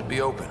vault should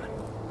be open.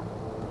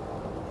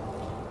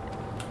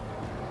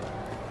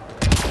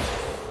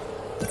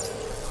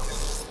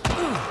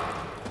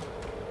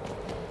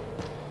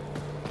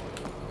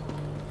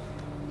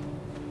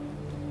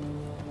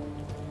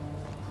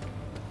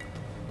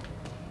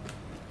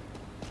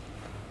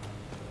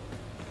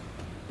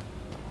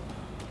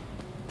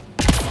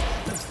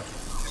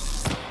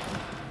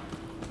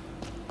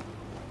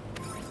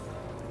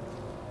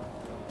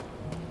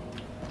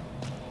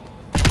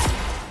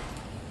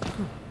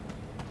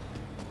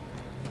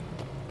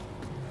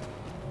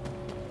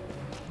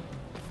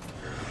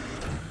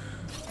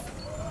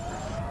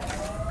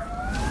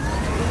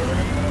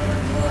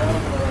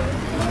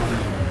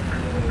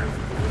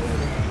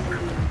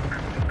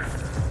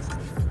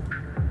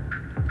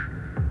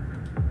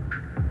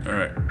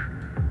 Alright.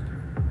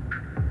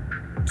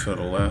 So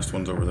the last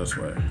one's over this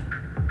way.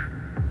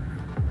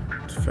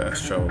 Let's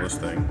fast travel this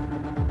thing.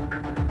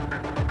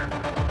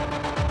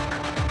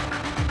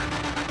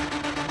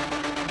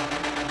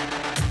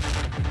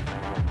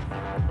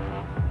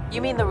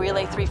 You mean the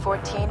Relay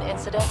 314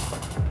 incident?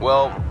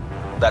 Well,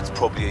 that's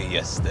probably a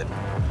yes then.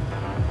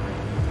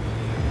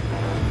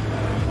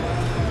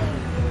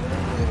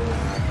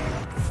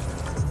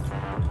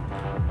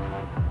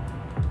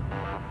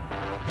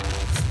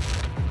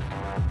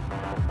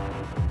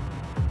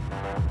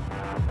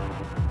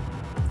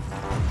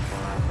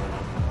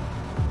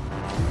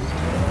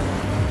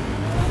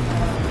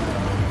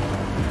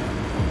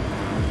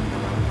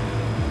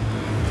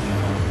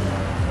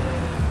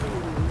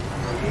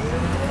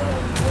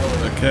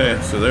 Okay,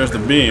 so there's the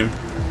beam.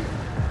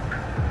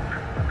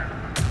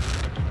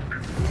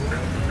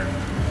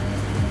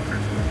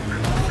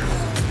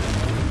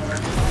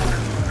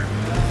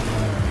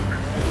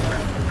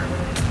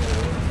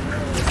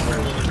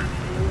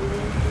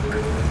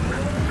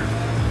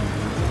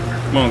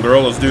 Come on,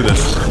 girl, let's do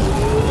this.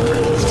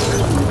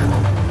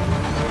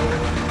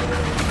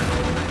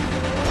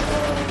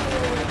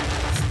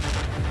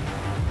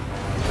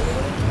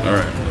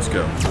 Alright, let's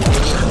go.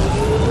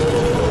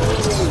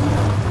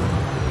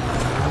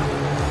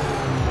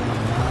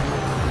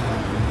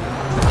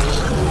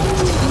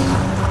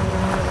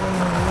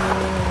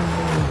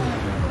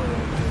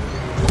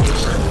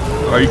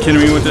 Are you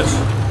kidding me with this?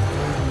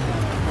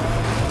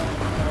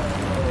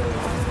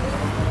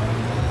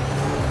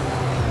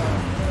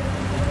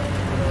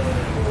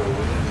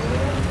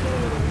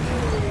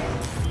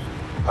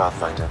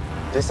 Pathfinder,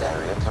 this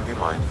area can be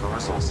mined for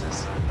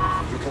resources.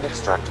 You can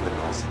extract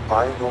minerals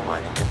via your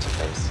mining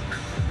interface.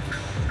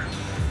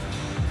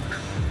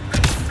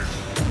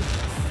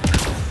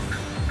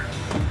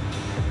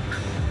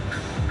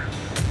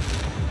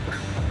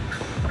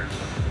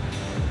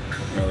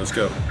 Alright, let's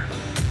go.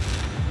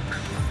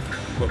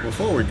 But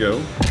before we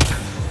go,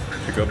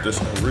 pick up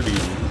this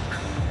iridium.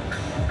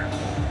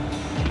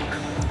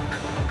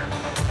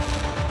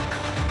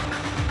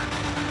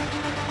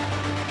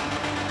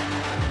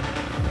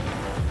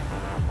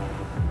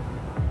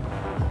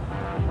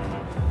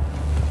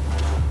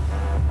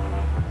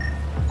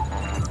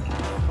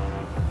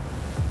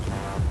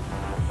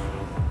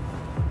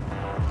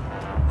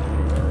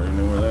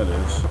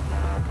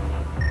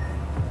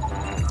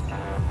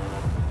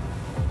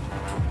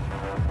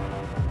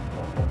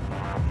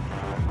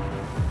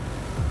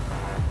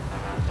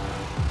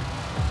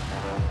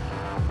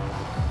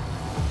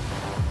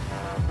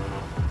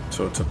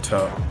 So it's up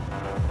top.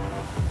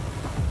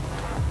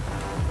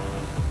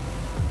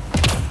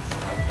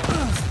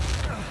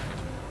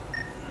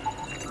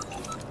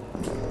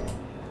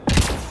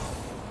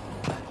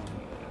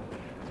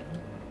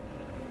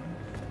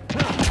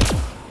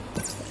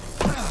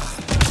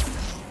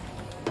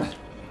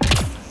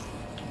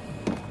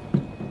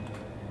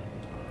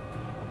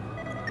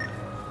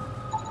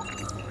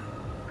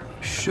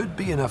 Should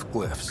be enough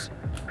glyphs.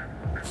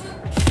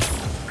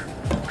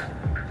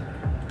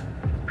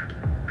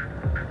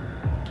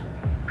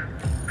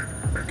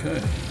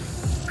 Okay.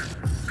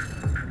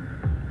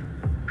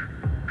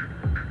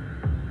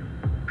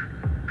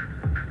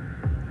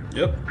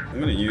 Yep, I'm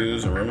gonna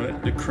use a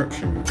Remnant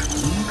decryption.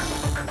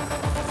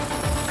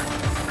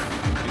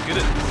 You get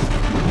it.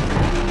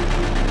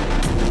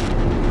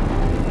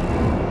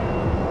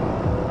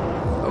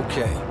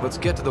 Okay, let's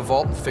get to the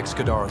vault and fix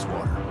Kadar's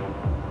water.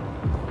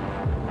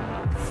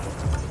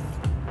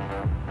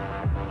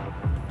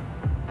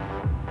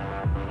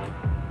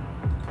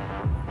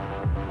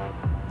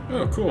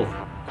 Oh, cool.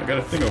 I got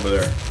a thing over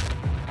there.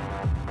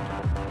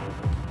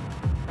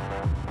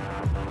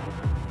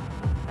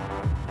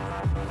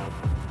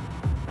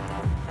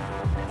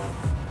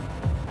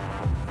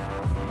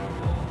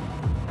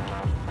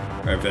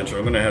 Alright, Venture,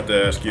 I'm gonna have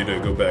to ask you to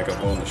go back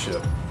up on the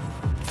ship.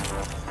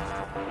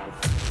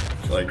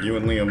 It's like you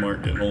and Liam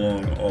aren't getting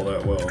along all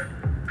that well.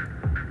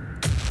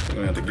 I'm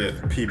gonna have to get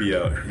PB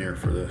out here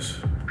for this.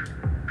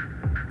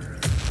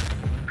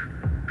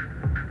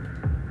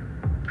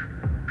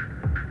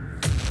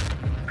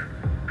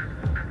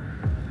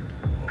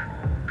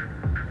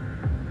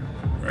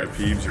 Alright,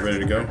 Peebs, you ready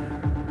to go?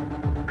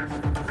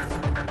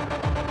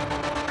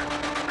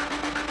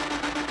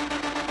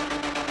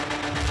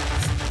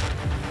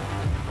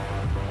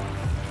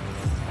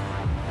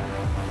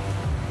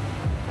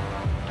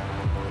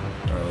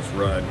 Alright, let's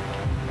ride.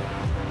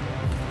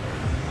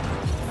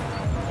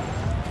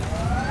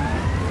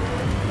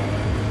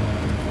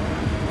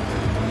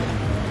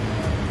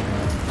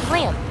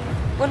 Liam,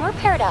 when we're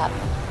paired up,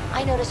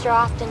 I notice you're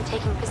often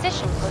taking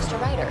position close to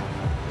Ryder.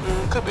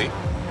 Could be.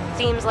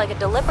 Seems like a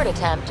deliberate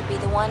attempt to be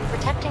the one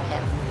protecting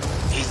him.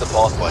 He's the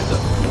Pathfinder.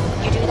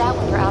 You do that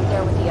when you're out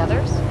there with the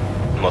others?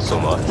 Not so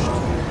much.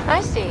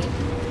 I see.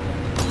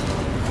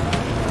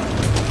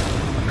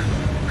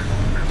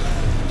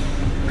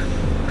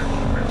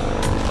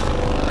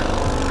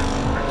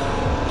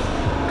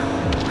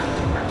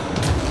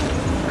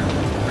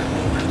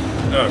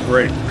 Oh,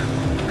 great.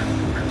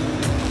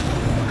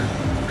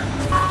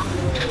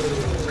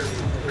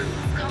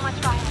 So much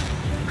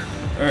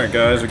violence. Alright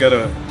guys, we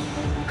gotta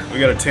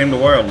tame the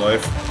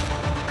wildlife.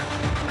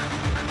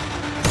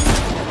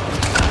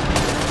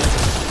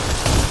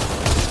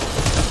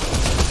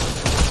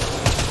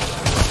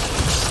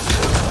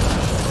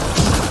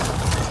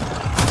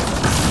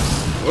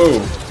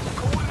 Whoa.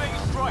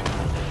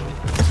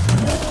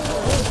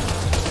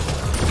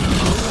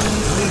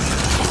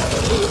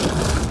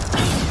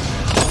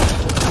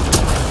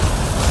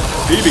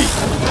 BB.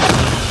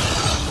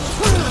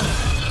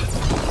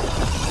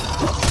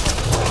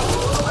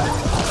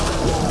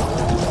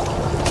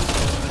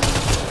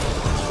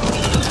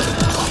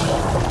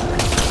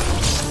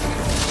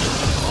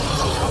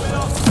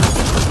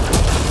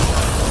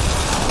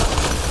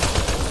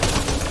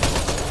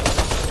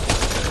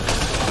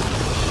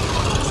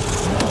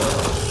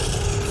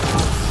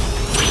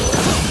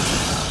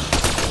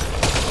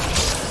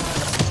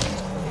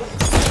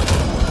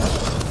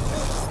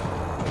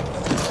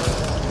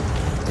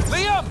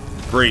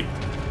 Great.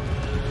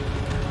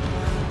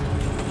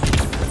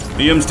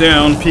 Liam's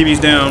down. PB's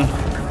down.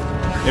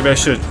 Maybe I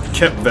should have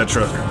kept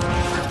Vetra.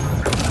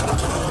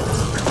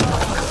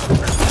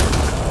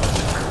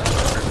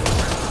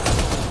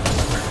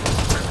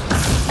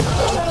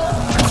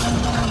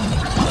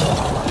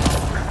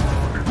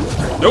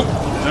 Nope,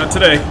 not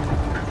today.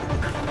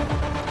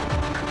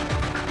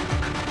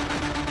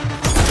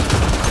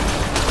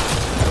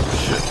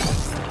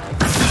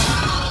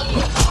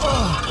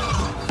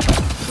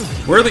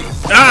 Where are they?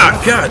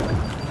 Ah, God!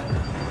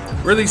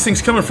 Where are these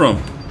things coming from?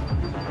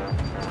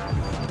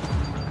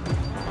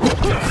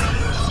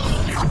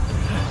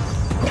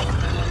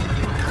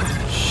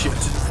 Shit.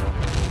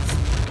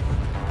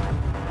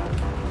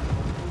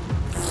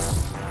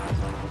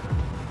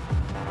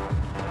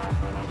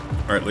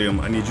 Alright,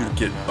 Liam, I need you to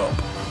get up.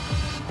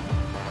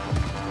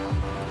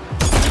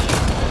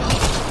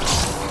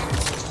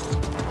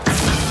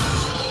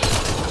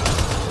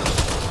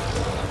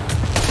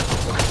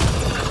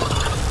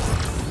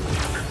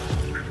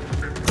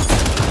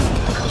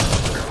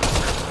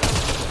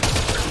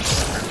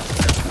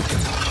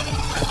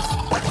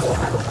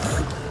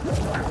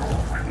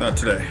 Not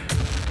today.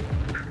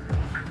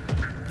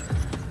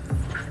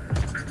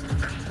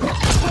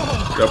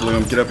 Get up,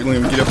 Liam. Get up,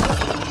 Liam. Get up.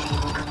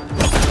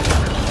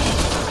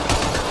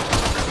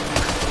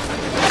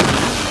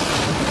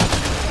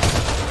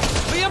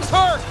 Liam's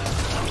hurt!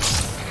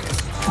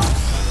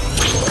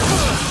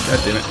 God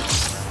damn it.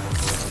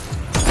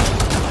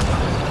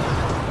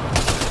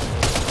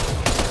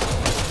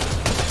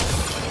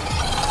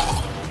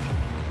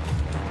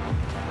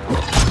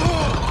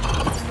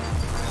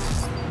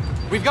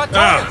 We've got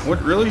targets! Ah,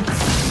 what, really?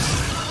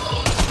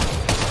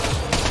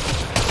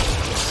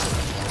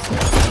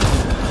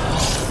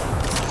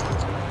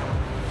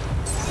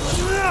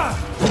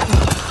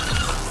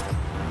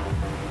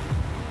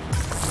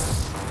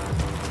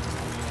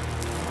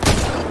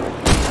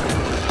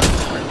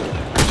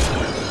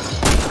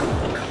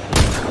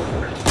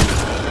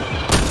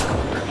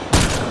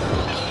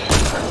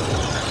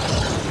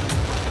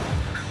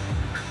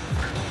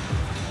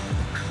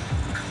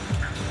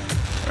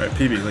 Alright,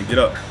 PB, like, get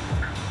up.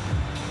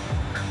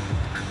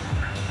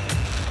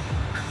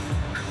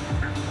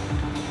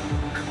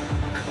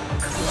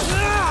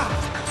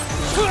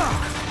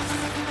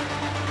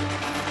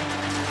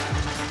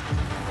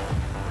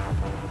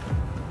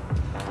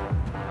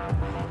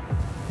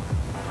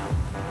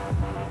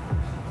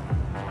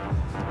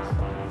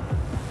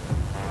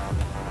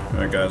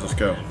 Alright guys, let's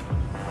go.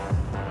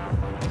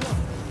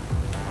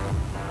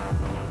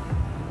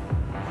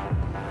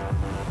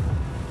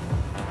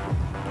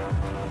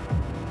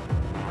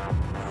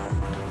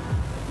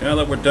 Now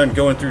that we're done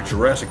going through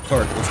Jurassic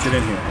Park, let's get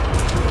in here.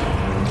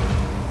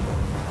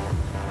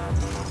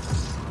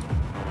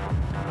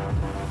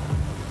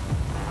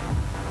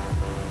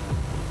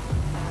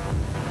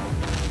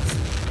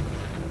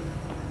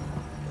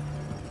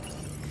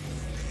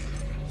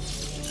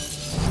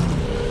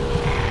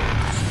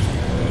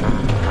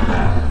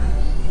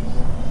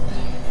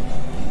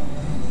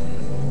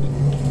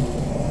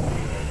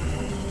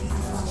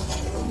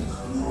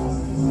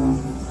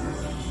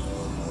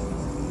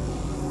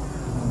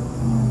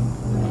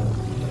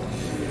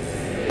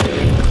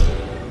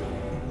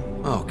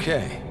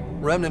 Okay,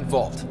 Remnant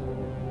Vault.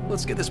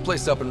 Let's get this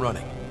place up and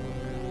running.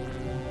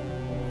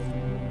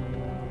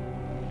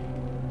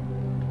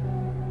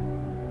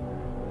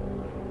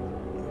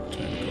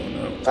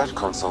 That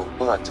console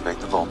will activate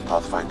the Vault,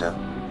 Pathfinder.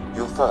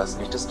 You'll first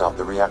need to start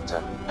the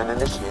reactor and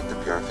initiate the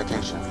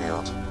purification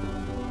field.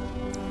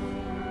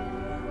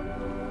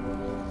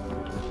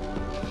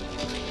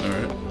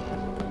 Alright.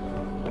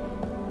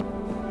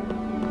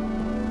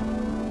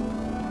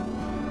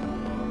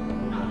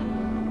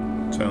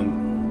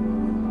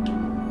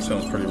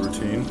 Sounds pretty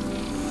routine.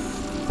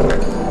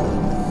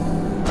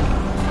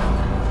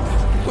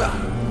 Well,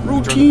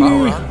 routine. Turn the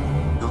power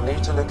on. You'll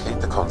need to locate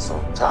the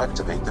console to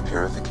activate the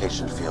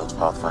purification field,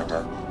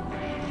 Pathfinder.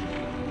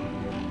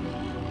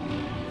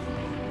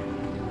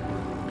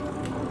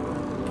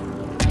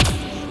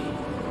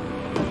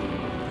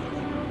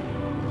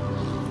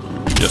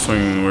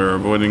 Guessing we're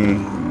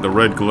avoiding the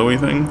red glowy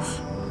things.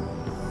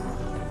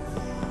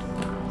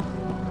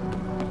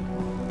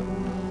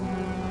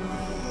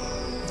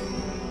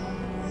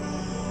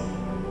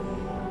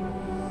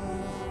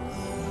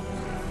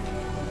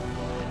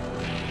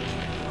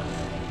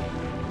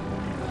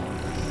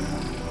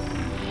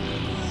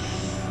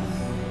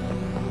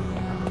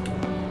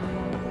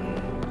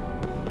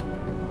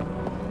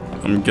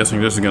 I'm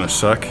guessing this is gonna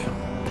suck.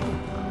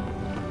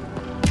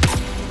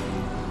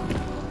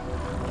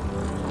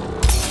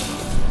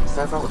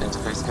 Several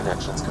interface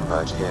connections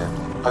converge here.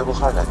 I will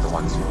highlight the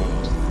ones you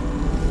need.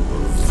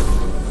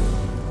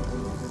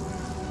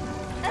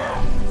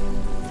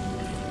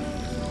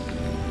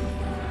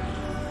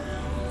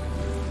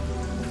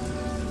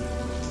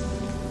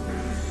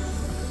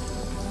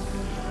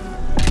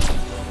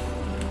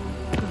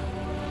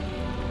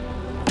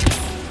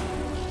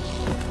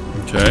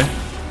 Okay.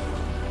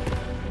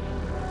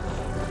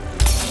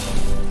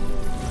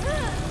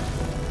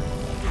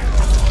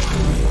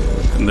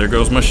 And there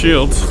goes my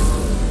shields.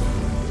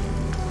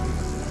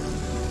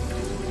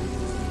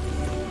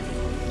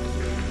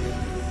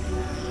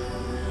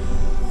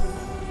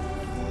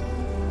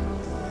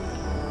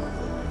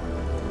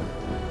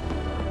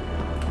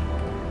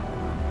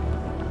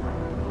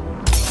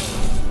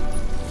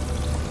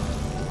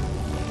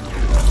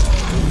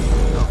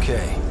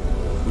 Okay.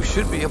 We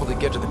should be able to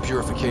get to the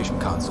purification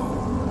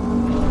console.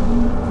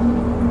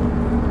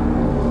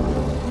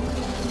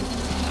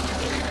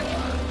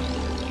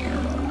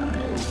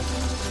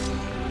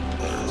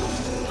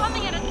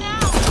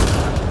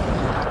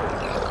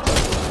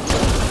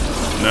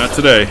 Not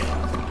today.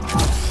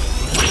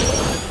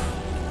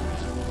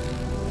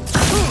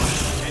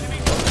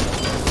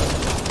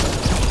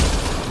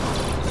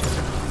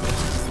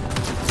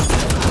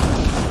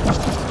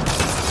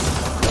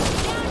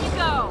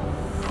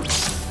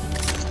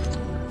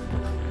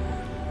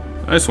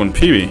 Nice one,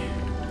 PB.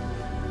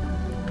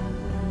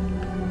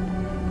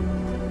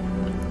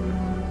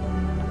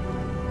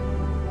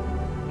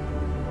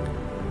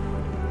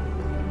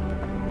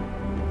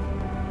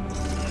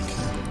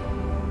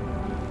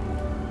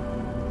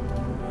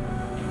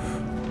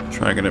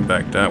 Try getting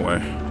back that way.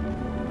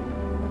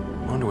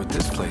 Wonder what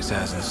this place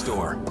has in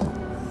store.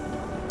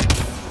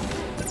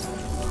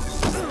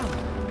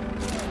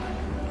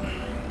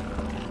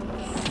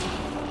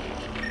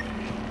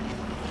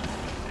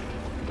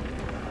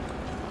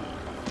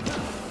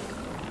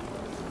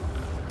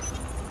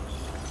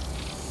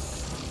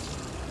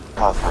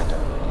 Pathfinder,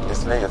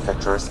 this may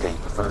affect your escape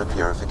from the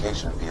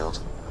purification field.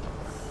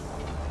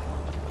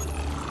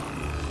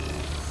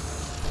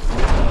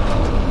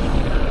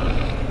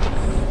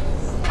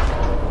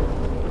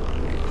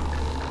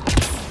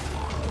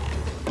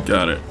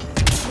 Got it.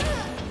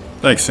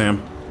 Thanks,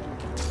 Sam.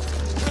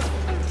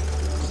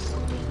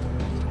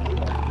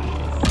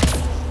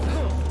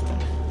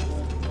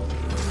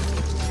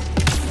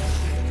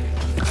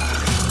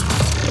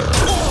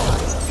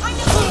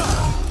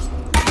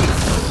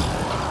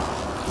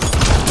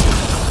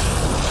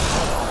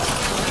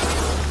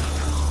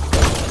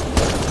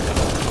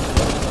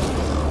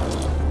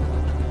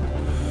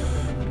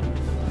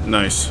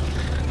 Nice.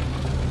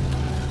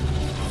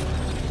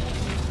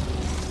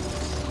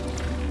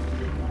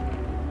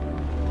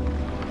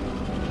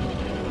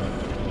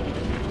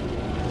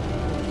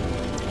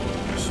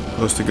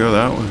 Supposed to go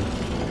that way.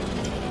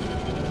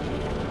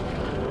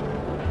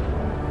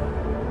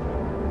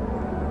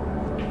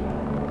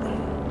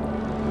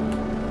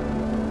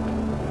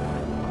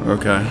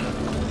 Okay.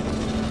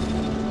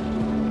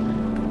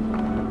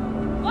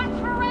 Watch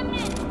for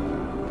Remnant!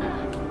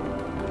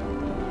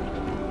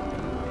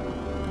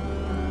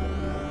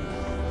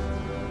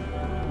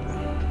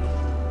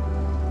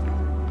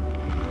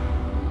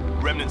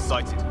 Remnant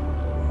sighted.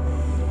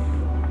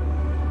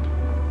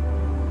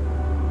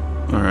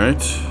 All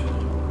right.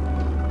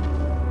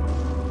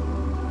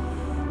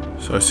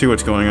 So I see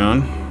what's going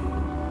on.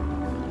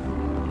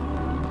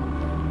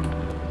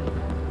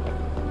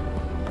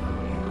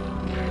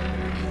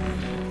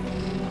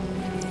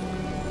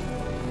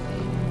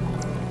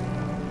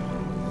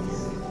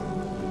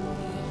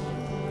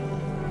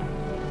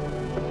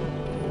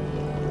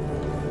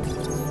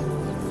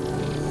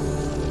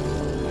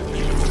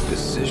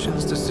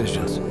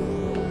 Decisions.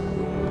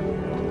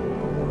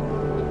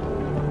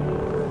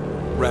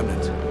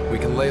 Remnant. We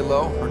can lay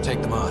low or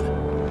take them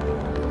on.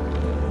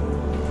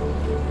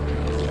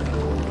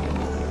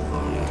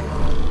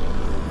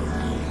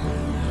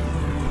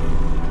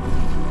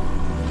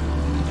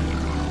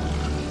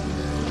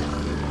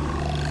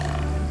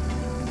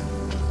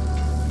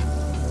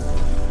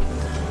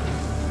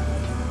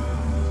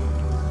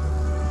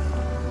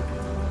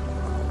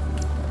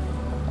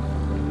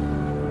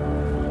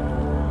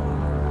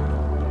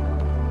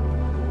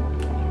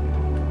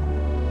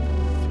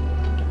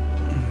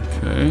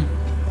 Okay.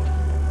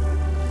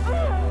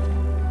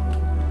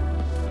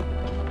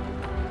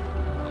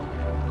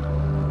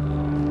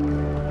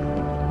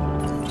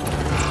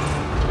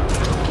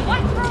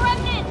 Watch for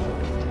Remnant!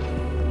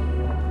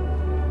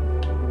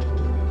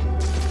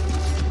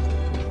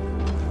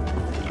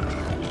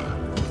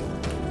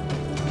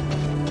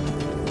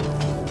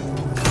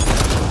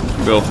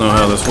 We both know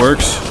how this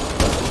works.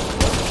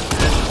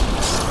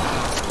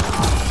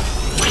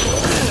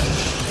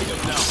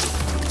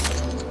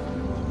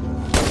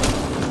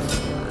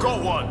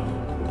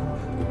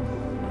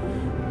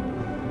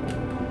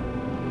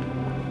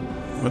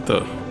 What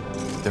the?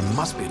 There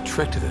must be a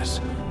trick to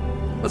this.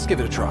 Let's give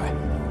it a try.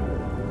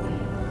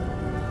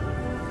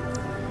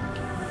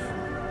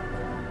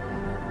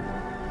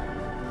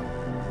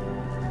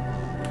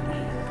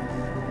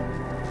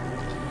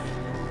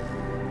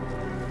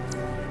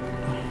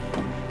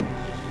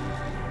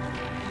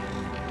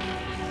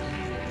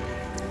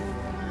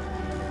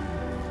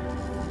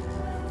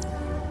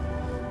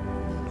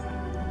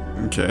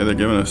 Okay, they're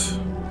giving us.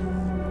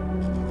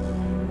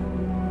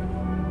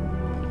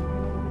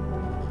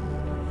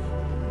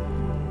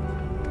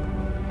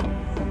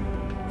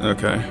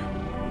 Okay.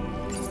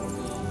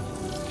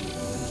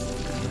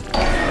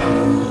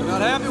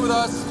 Not happy with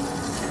us.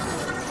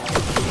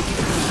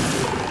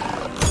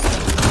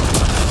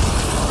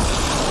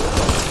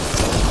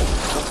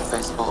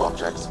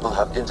 artifacts will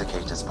have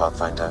indicators,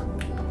 Pathfinder.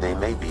 They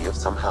may be of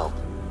some help.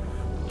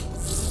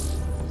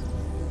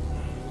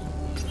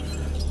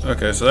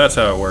 Okay, so that's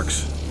how it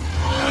works.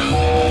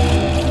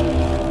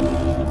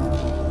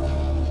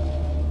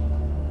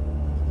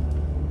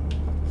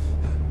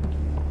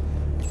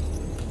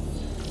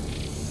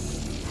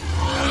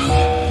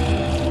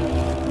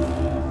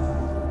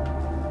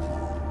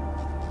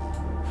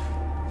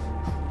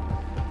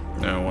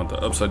 Now I want the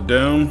upside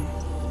down.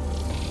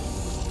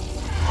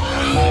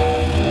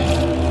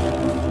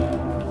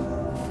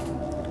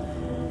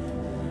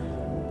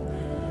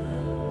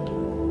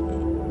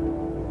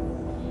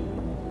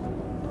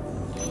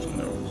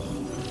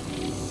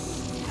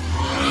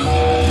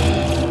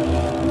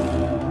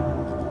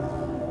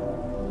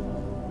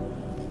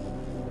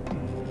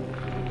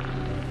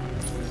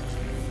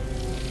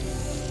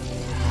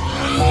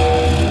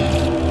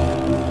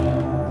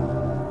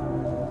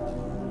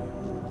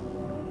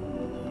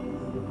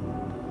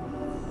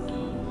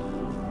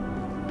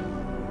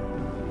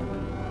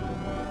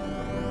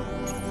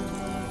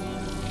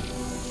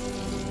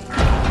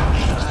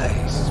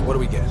 What do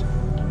we get?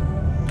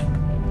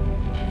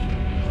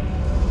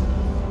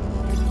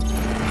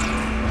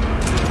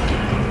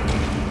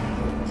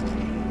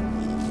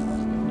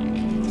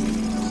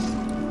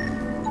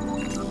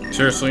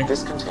 Seriously?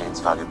 This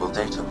contains valuable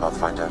data,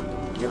 Pathfinder.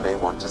 You may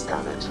want to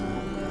scan it.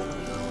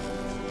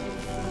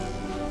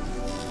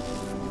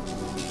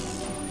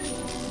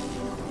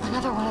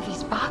 Another one of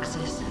these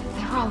boxes.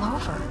 They're all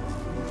over.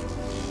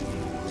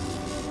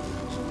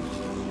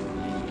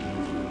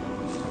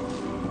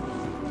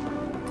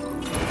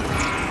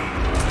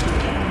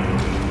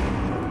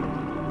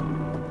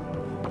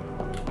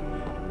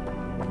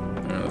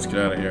 Let's get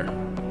out of here.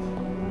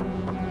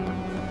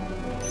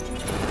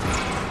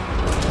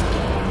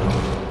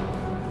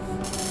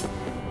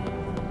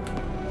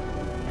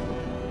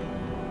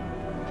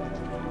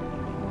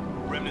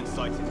 Remnant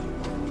sighted.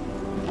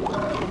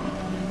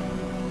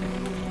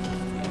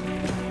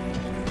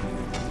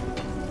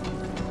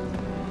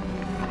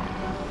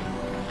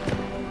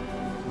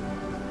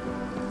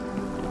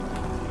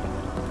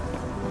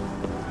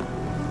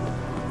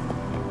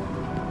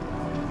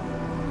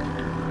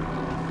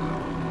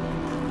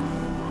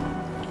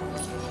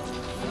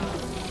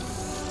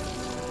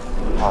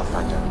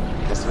 Pathfinder,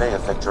 this may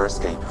affect your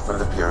escape from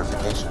the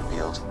purification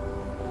field.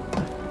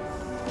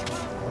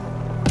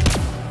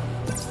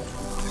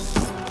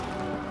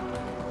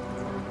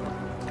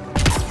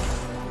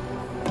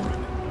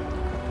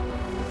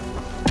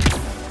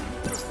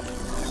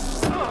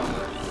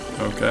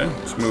 Okay,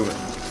 let's move it.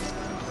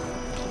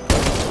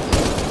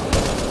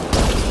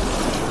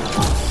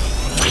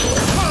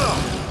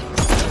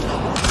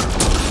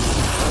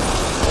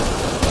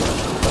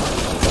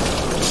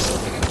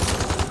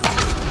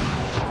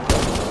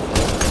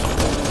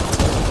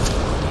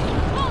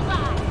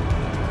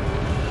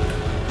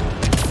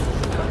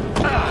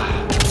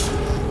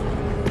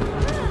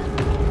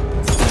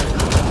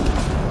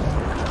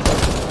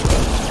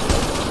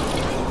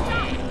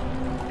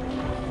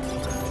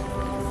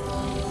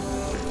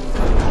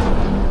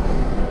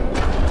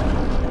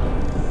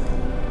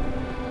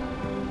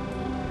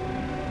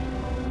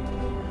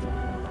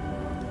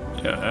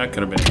 Yeah, that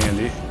could have been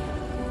handy.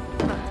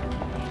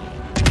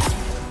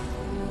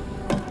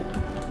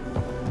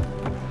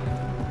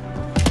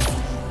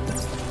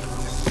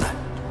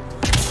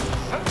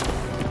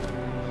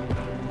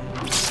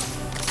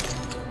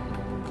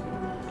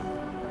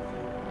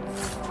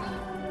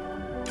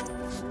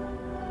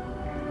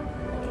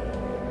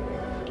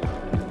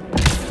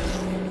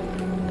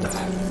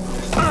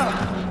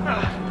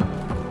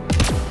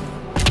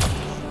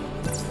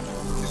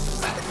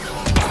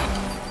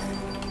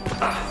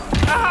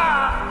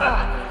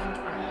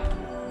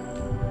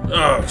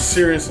 Oh,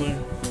 seriously?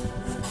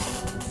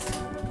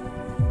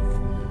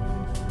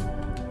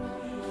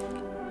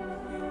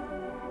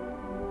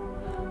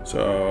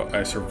 So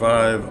I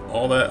survive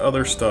all that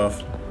other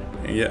stuff,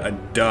 and yet I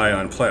die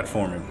on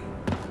platforming.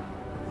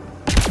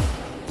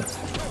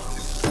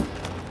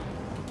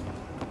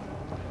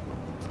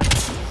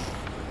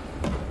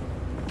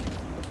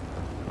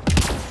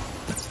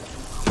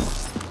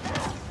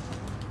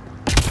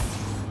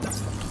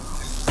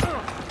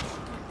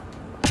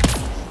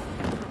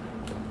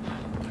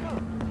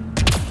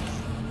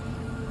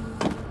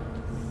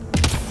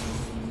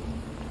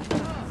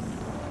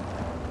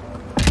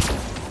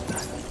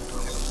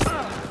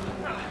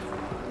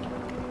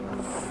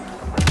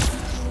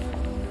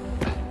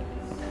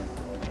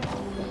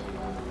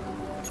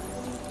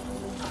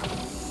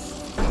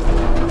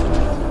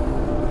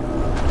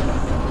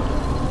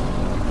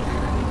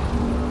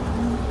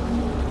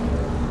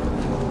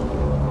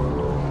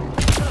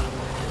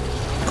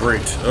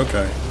 Great,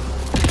 okay.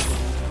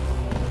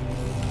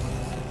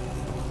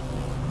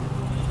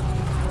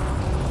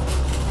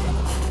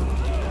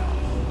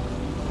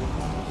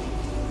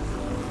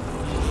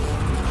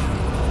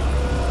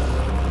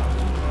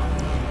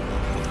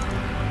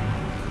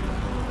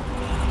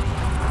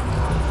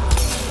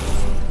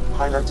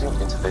 Highlighting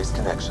interface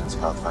connections,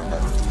 Pathfinder.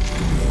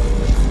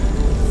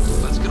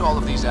 Let's get all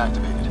of these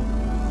activated.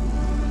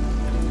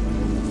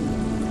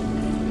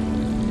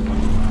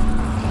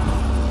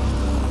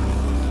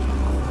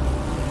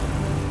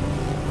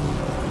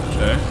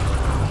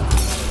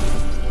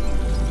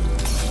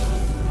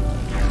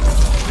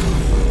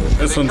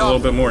 This one's a little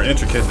bit more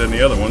intricate than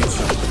the other ones.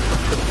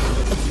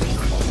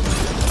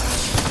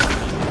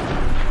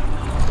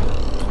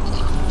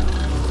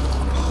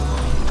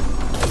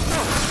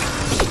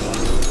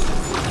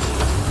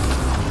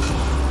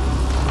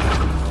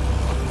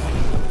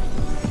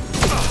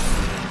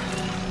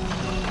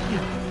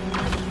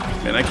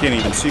 And I can't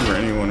even see where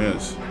anyone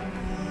is.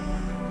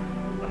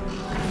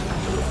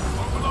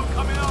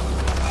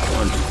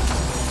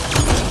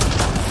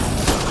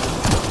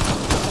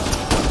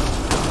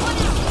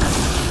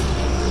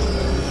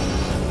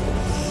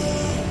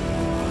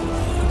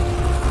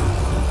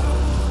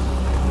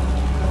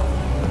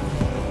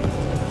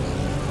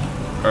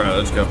 Alright,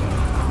 let's go.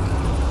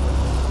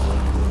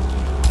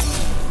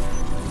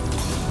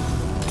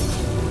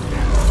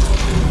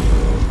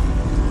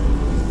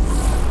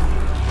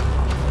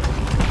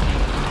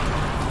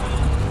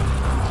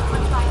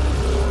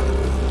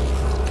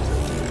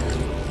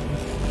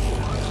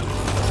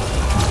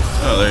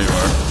 Oh, there you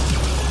are.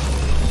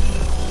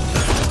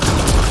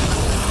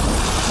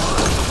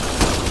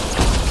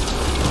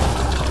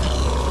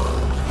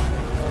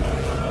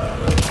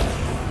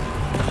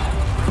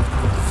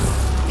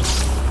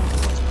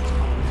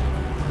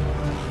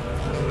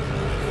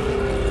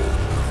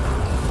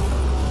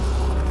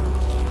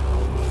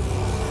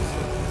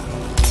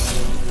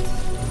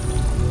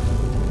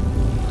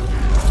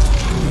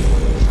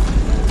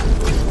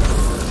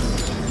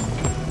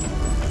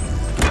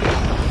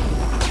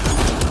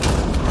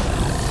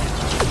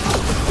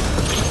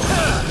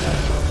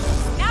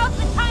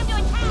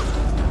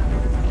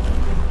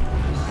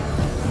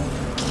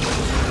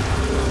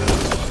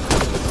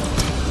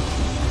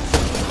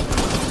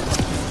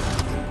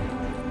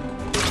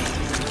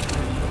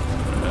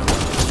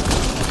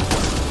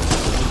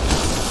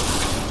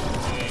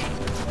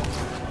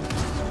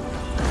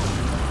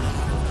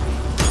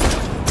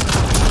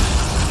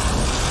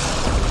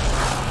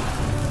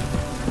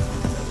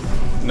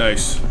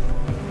 Nice.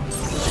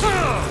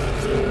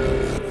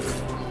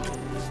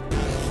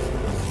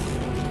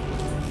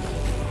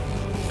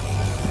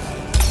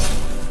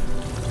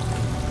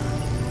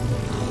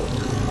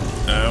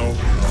 Ow.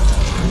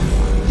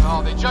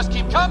 Oh, they just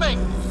keep coming!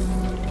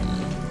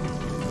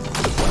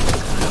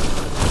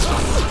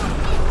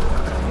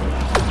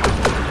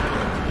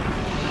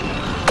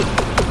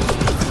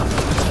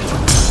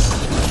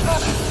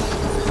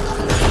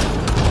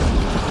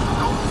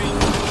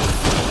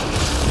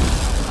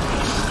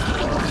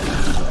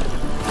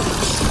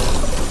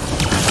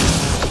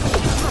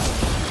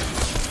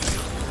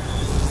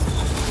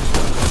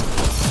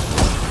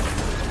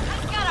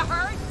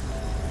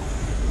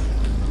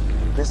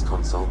 This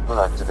console will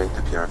activate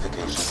the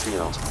purification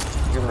field.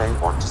 You may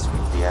want to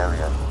sweep the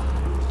area.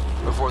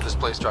 Before this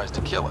place tries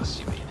to kill us,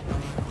 you mean?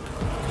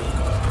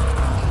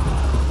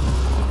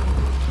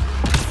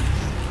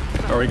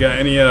 Are we got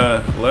any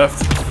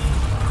left?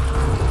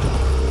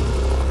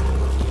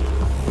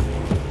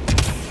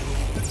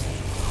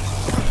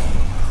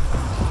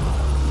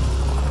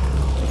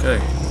 Okay,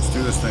 let's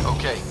do this thing.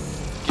 Okay,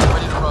 get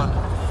ready to run.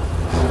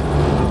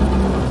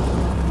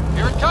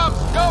 Here it comes!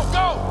 Go,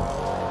 go!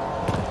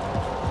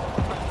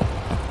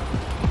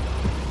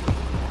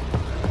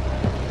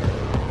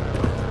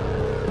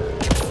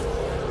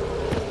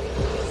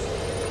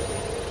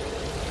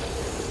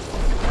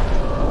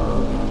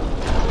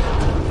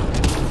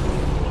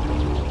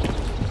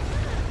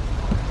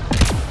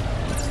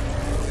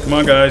 Come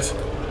on, guys.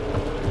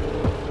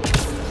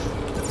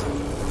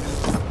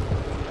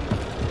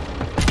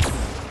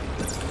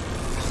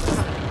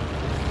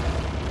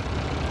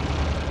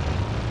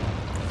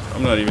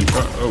 I'm not even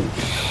trying. Oh.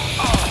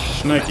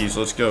 Shnikes,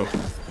 let's go.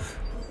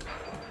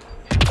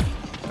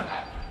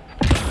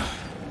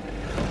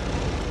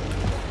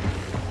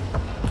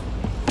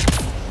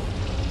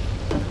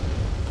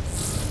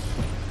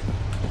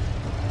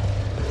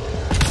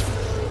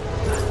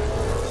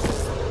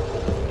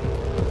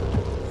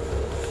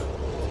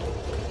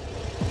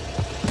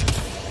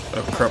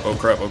 Oh crap, oh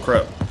crap, oh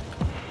crap.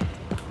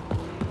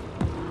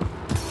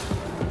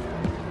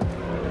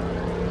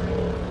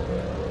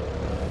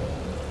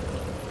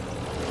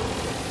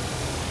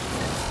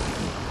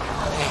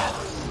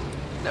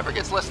 Man, never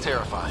gets less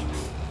terrifying.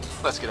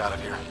 Let's get out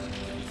of here.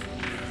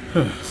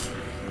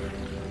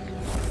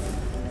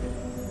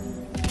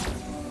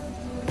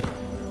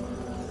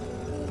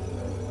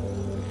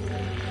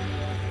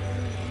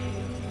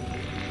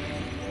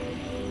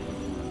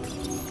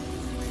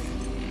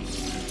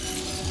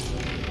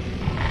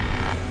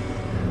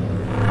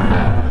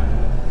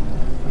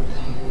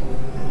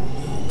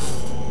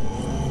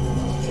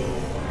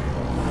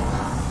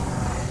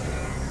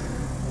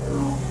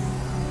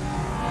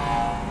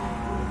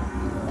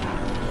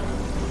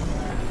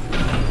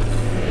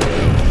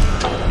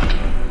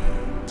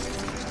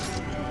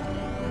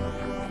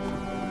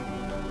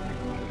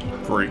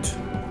 Great.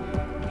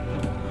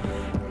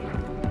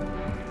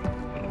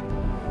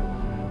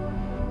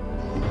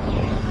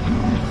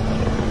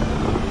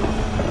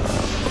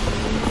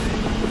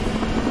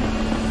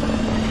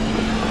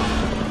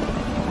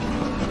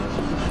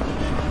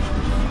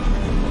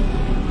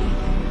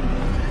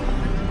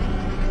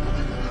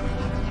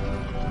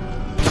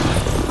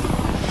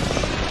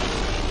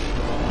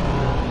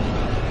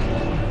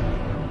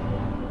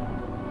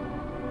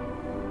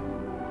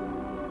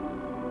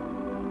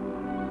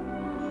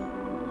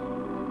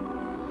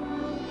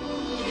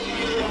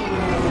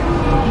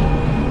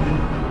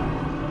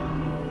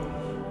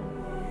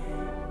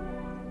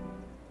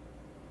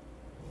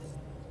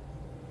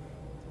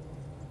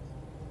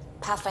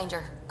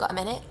 Pathfinder. Got a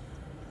minute?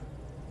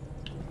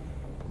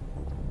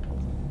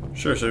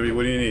 Sure, Sylvie,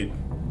 what do you need?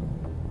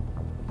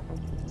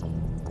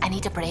 I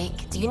need a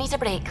break. Do you need a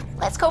break?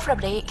 Let's go for a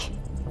break.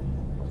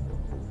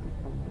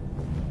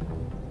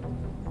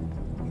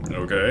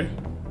 Okay.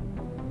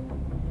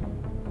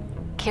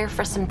 Care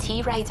for some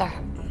tea, Ryder?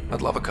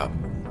 I'd love a cup.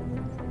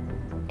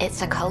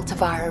 It's a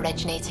cultivar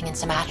originating in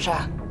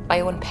Sumatra.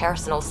 My own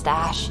personal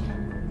stash.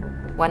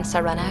 Once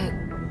I run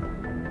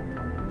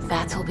out,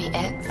 that'll be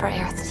it for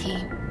Earth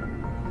tea.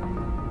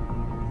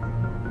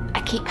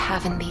 I keep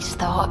having these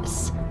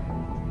thoughts.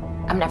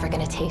 I'm never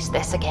gonna taste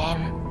this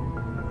again.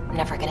 I'm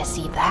never gonna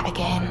see that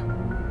again.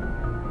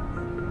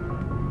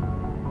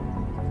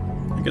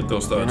 You get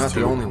those thoughts You're not too.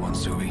 the only one,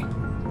 Suvi.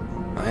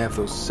 I have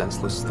those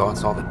senseless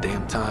thoughts all the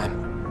damn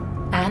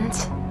time. And?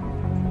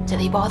 Do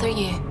they bother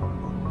you?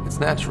 It's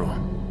natural.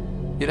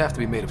 You'd have to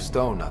be made of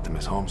stone not to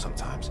miss home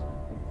sometimes.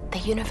 The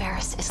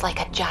universe is like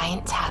a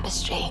giant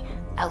tapestry.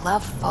 I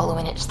love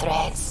following its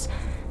threads,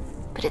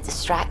 but it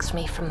distracts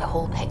me from the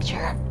whole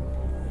picture.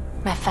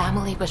 My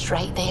family was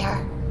right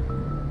there,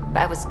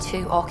 but I was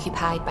too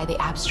occupied by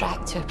the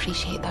abstract to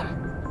appreciate them.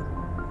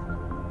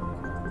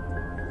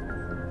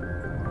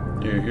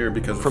 You're here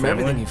because of From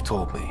family? everything you've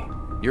told me,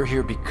 you're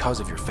here because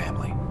of your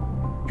family.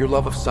 Your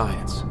love of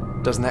science,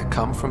 doesn't that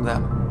come from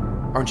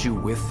them? Aren't you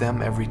with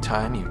them every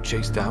time you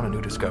chase down a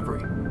new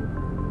discovery?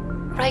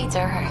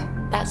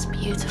 Ryder, that's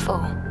beautiful.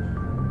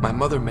 My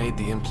mother made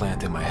the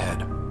implant in my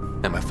head,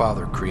 and my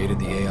father created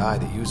the AI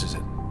that uses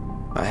it.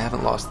 I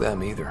haven't lost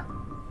them either.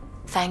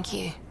 Thank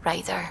you,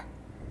 Ryder.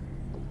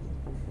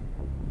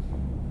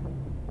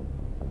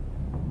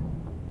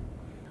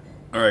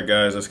 Alright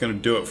guys, that's gonna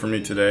do it for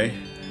me today.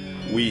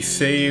 We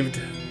saved...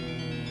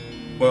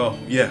 Well,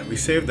 yeah, we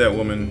saved that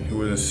woman who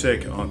was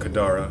sick on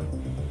Kadar.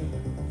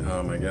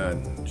 Oh my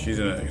god. She's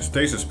in a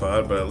stasis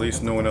pod, but at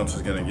least no one else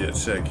is gonna get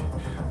sick.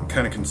 I'm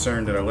kinda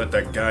concerned that I let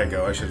that guy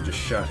go. I should have just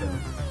shot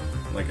him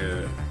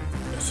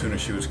as soon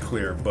as she was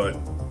clear, but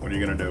what are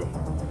you gonna do?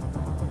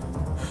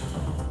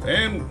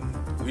 And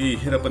we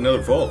hit up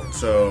another vault,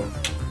 so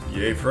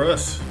yay for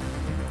us.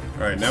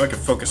 Alright, now we can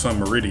focus on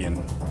Meridian.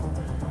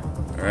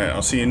 Alright,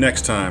 I'll see you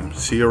next time.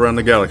 See you around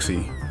the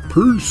galaxy.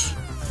 Peace!